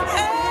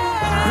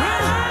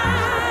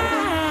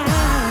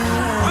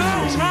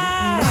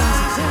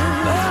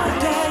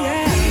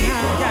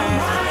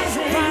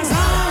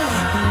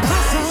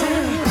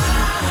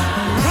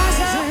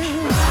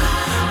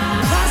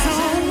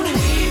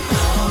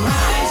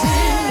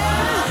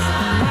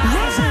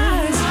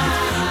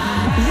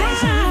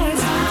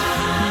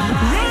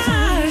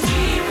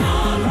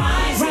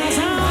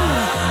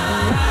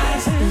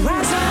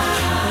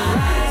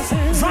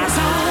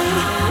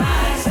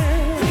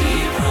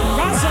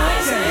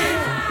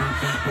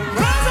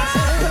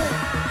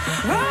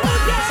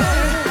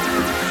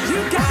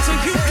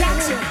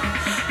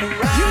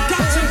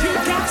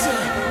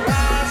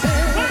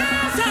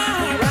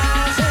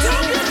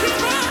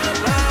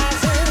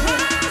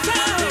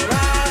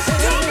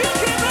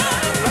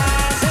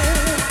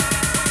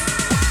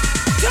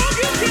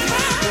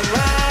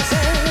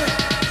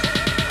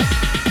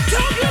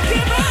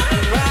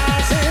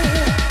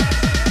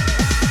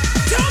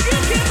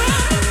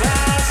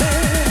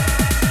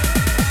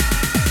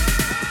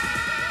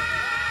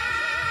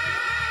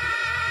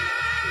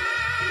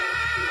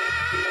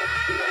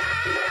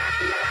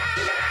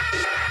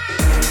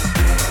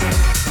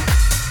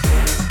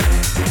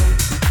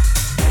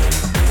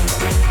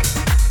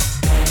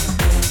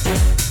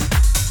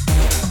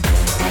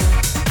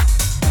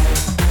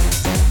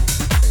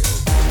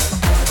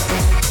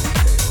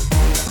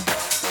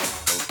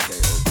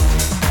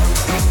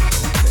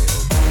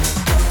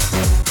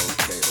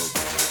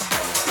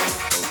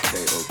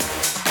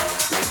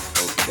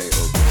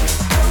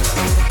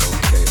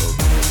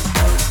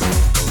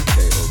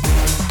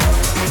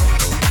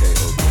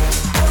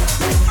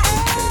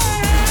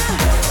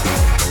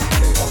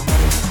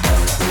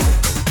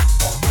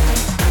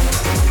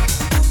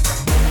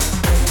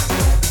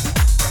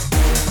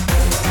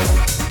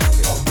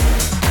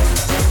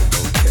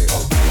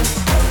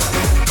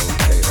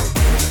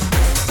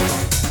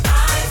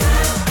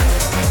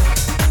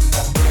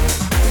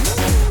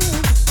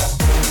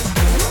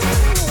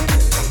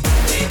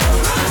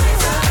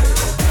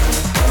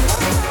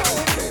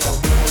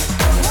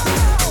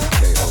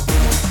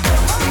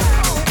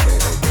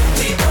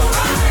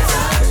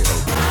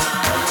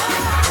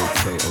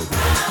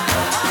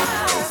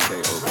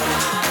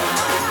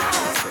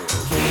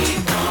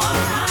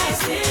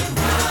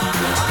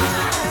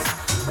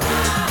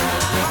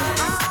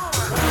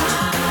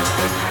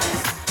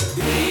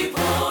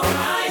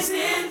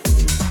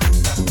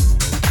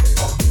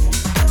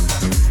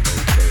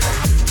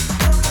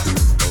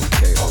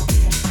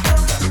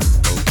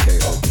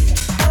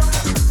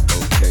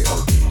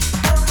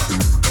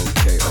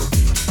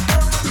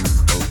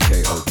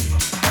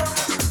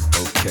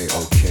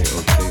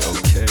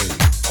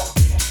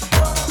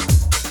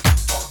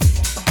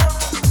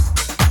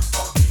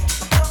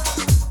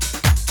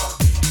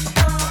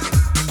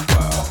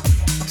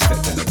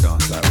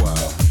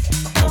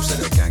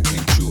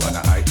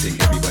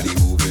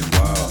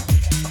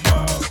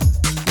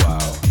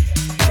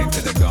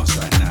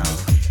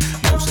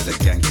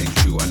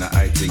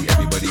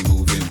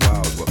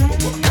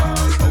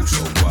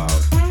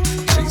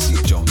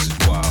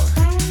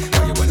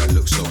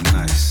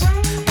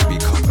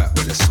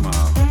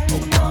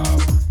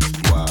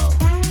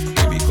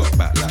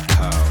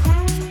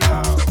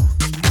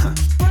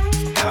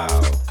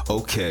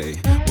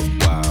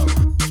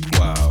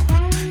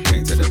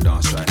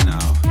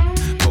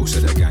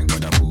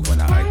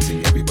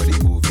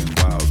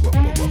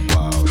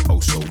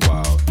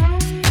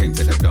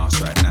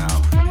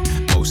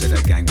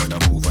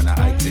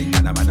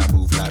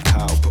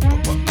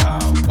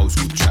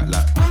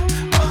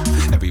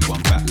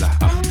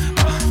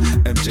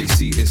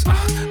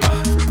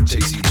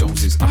 Chasey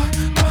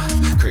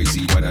Joines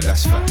crazy, but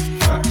that's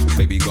fact.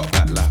 Baby got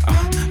back like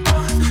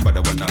but I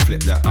wanna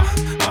flip that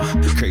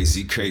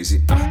crazy,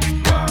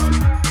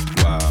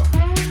 wow.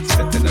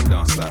 Stepped in the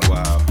dance like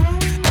wow.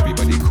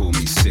 Everybody call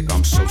me sick,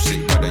 I'm so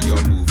sick, brother.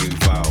 You're moving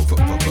vile,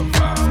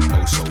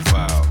 oh so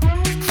vile.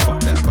 Fuck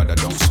that, brother,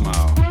 don't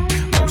smile.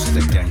 Most of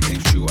the gang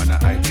came true, and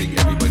I think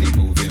everybody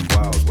moving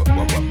wild,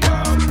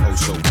 oh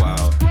so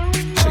wild.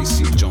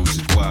 Chasey Joines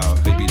is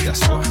wild, baby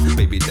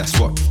that's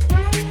what.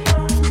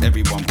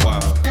 Everyone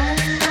wild.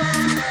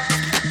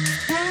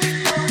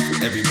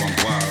 Everyone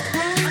wild.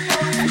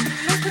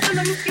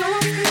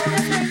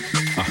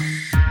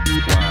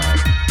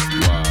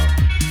 Wow.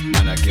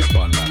 Man, I get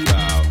run like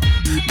bow.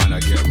 Man, I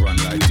get run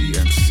like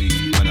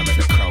DMC. Man, I make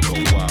the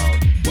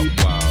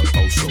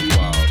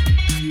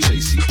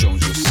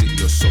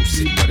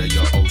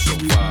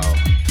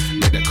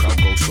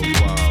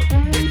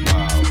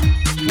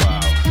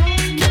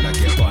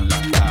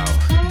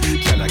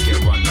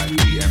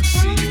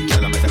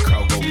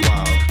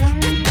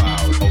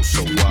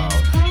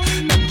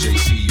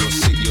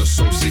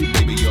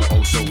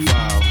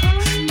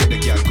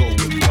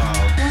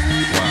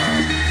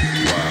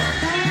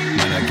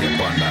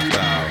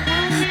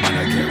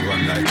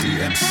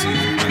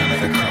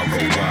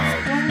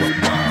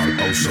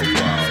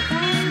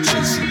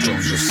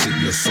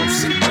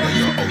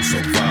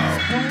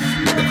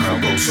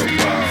so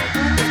wild.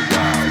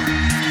 Wow,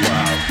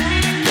 wow.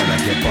 Girl, I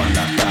get one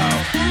like bow.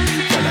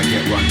 Girl, I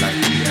get one like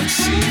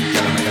EMC.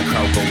 Girl, I make the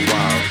crowd go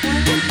wild.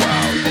 But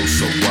wild, oh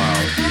so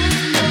wild.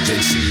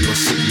 MJC, you're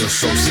sick, you're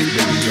so sick,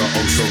 baby, you're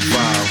oh so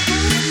wild.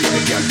 Get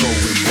the girl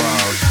going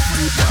wild.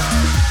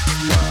 Wow,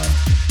 wow.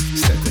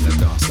 Step in the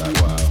dance like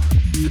wow.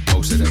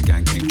 Most of the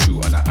gang came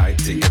true on the hype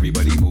thing.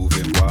 Everybody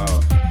moving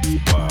wild.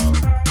 Wow,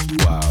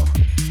 wow.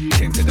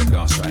 Came to the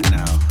dance right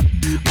now.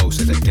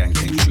 Most of the gang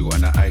came true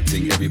on the hype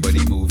thing. Everybody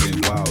moving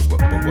wild.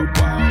 What,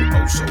 wild,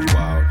 oh so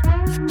wild.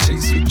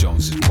 Chasey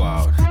Joines is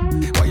wild.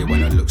 Why you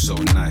wanna look so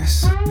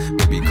nice?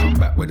 Baby, come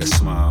back with a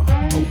smile.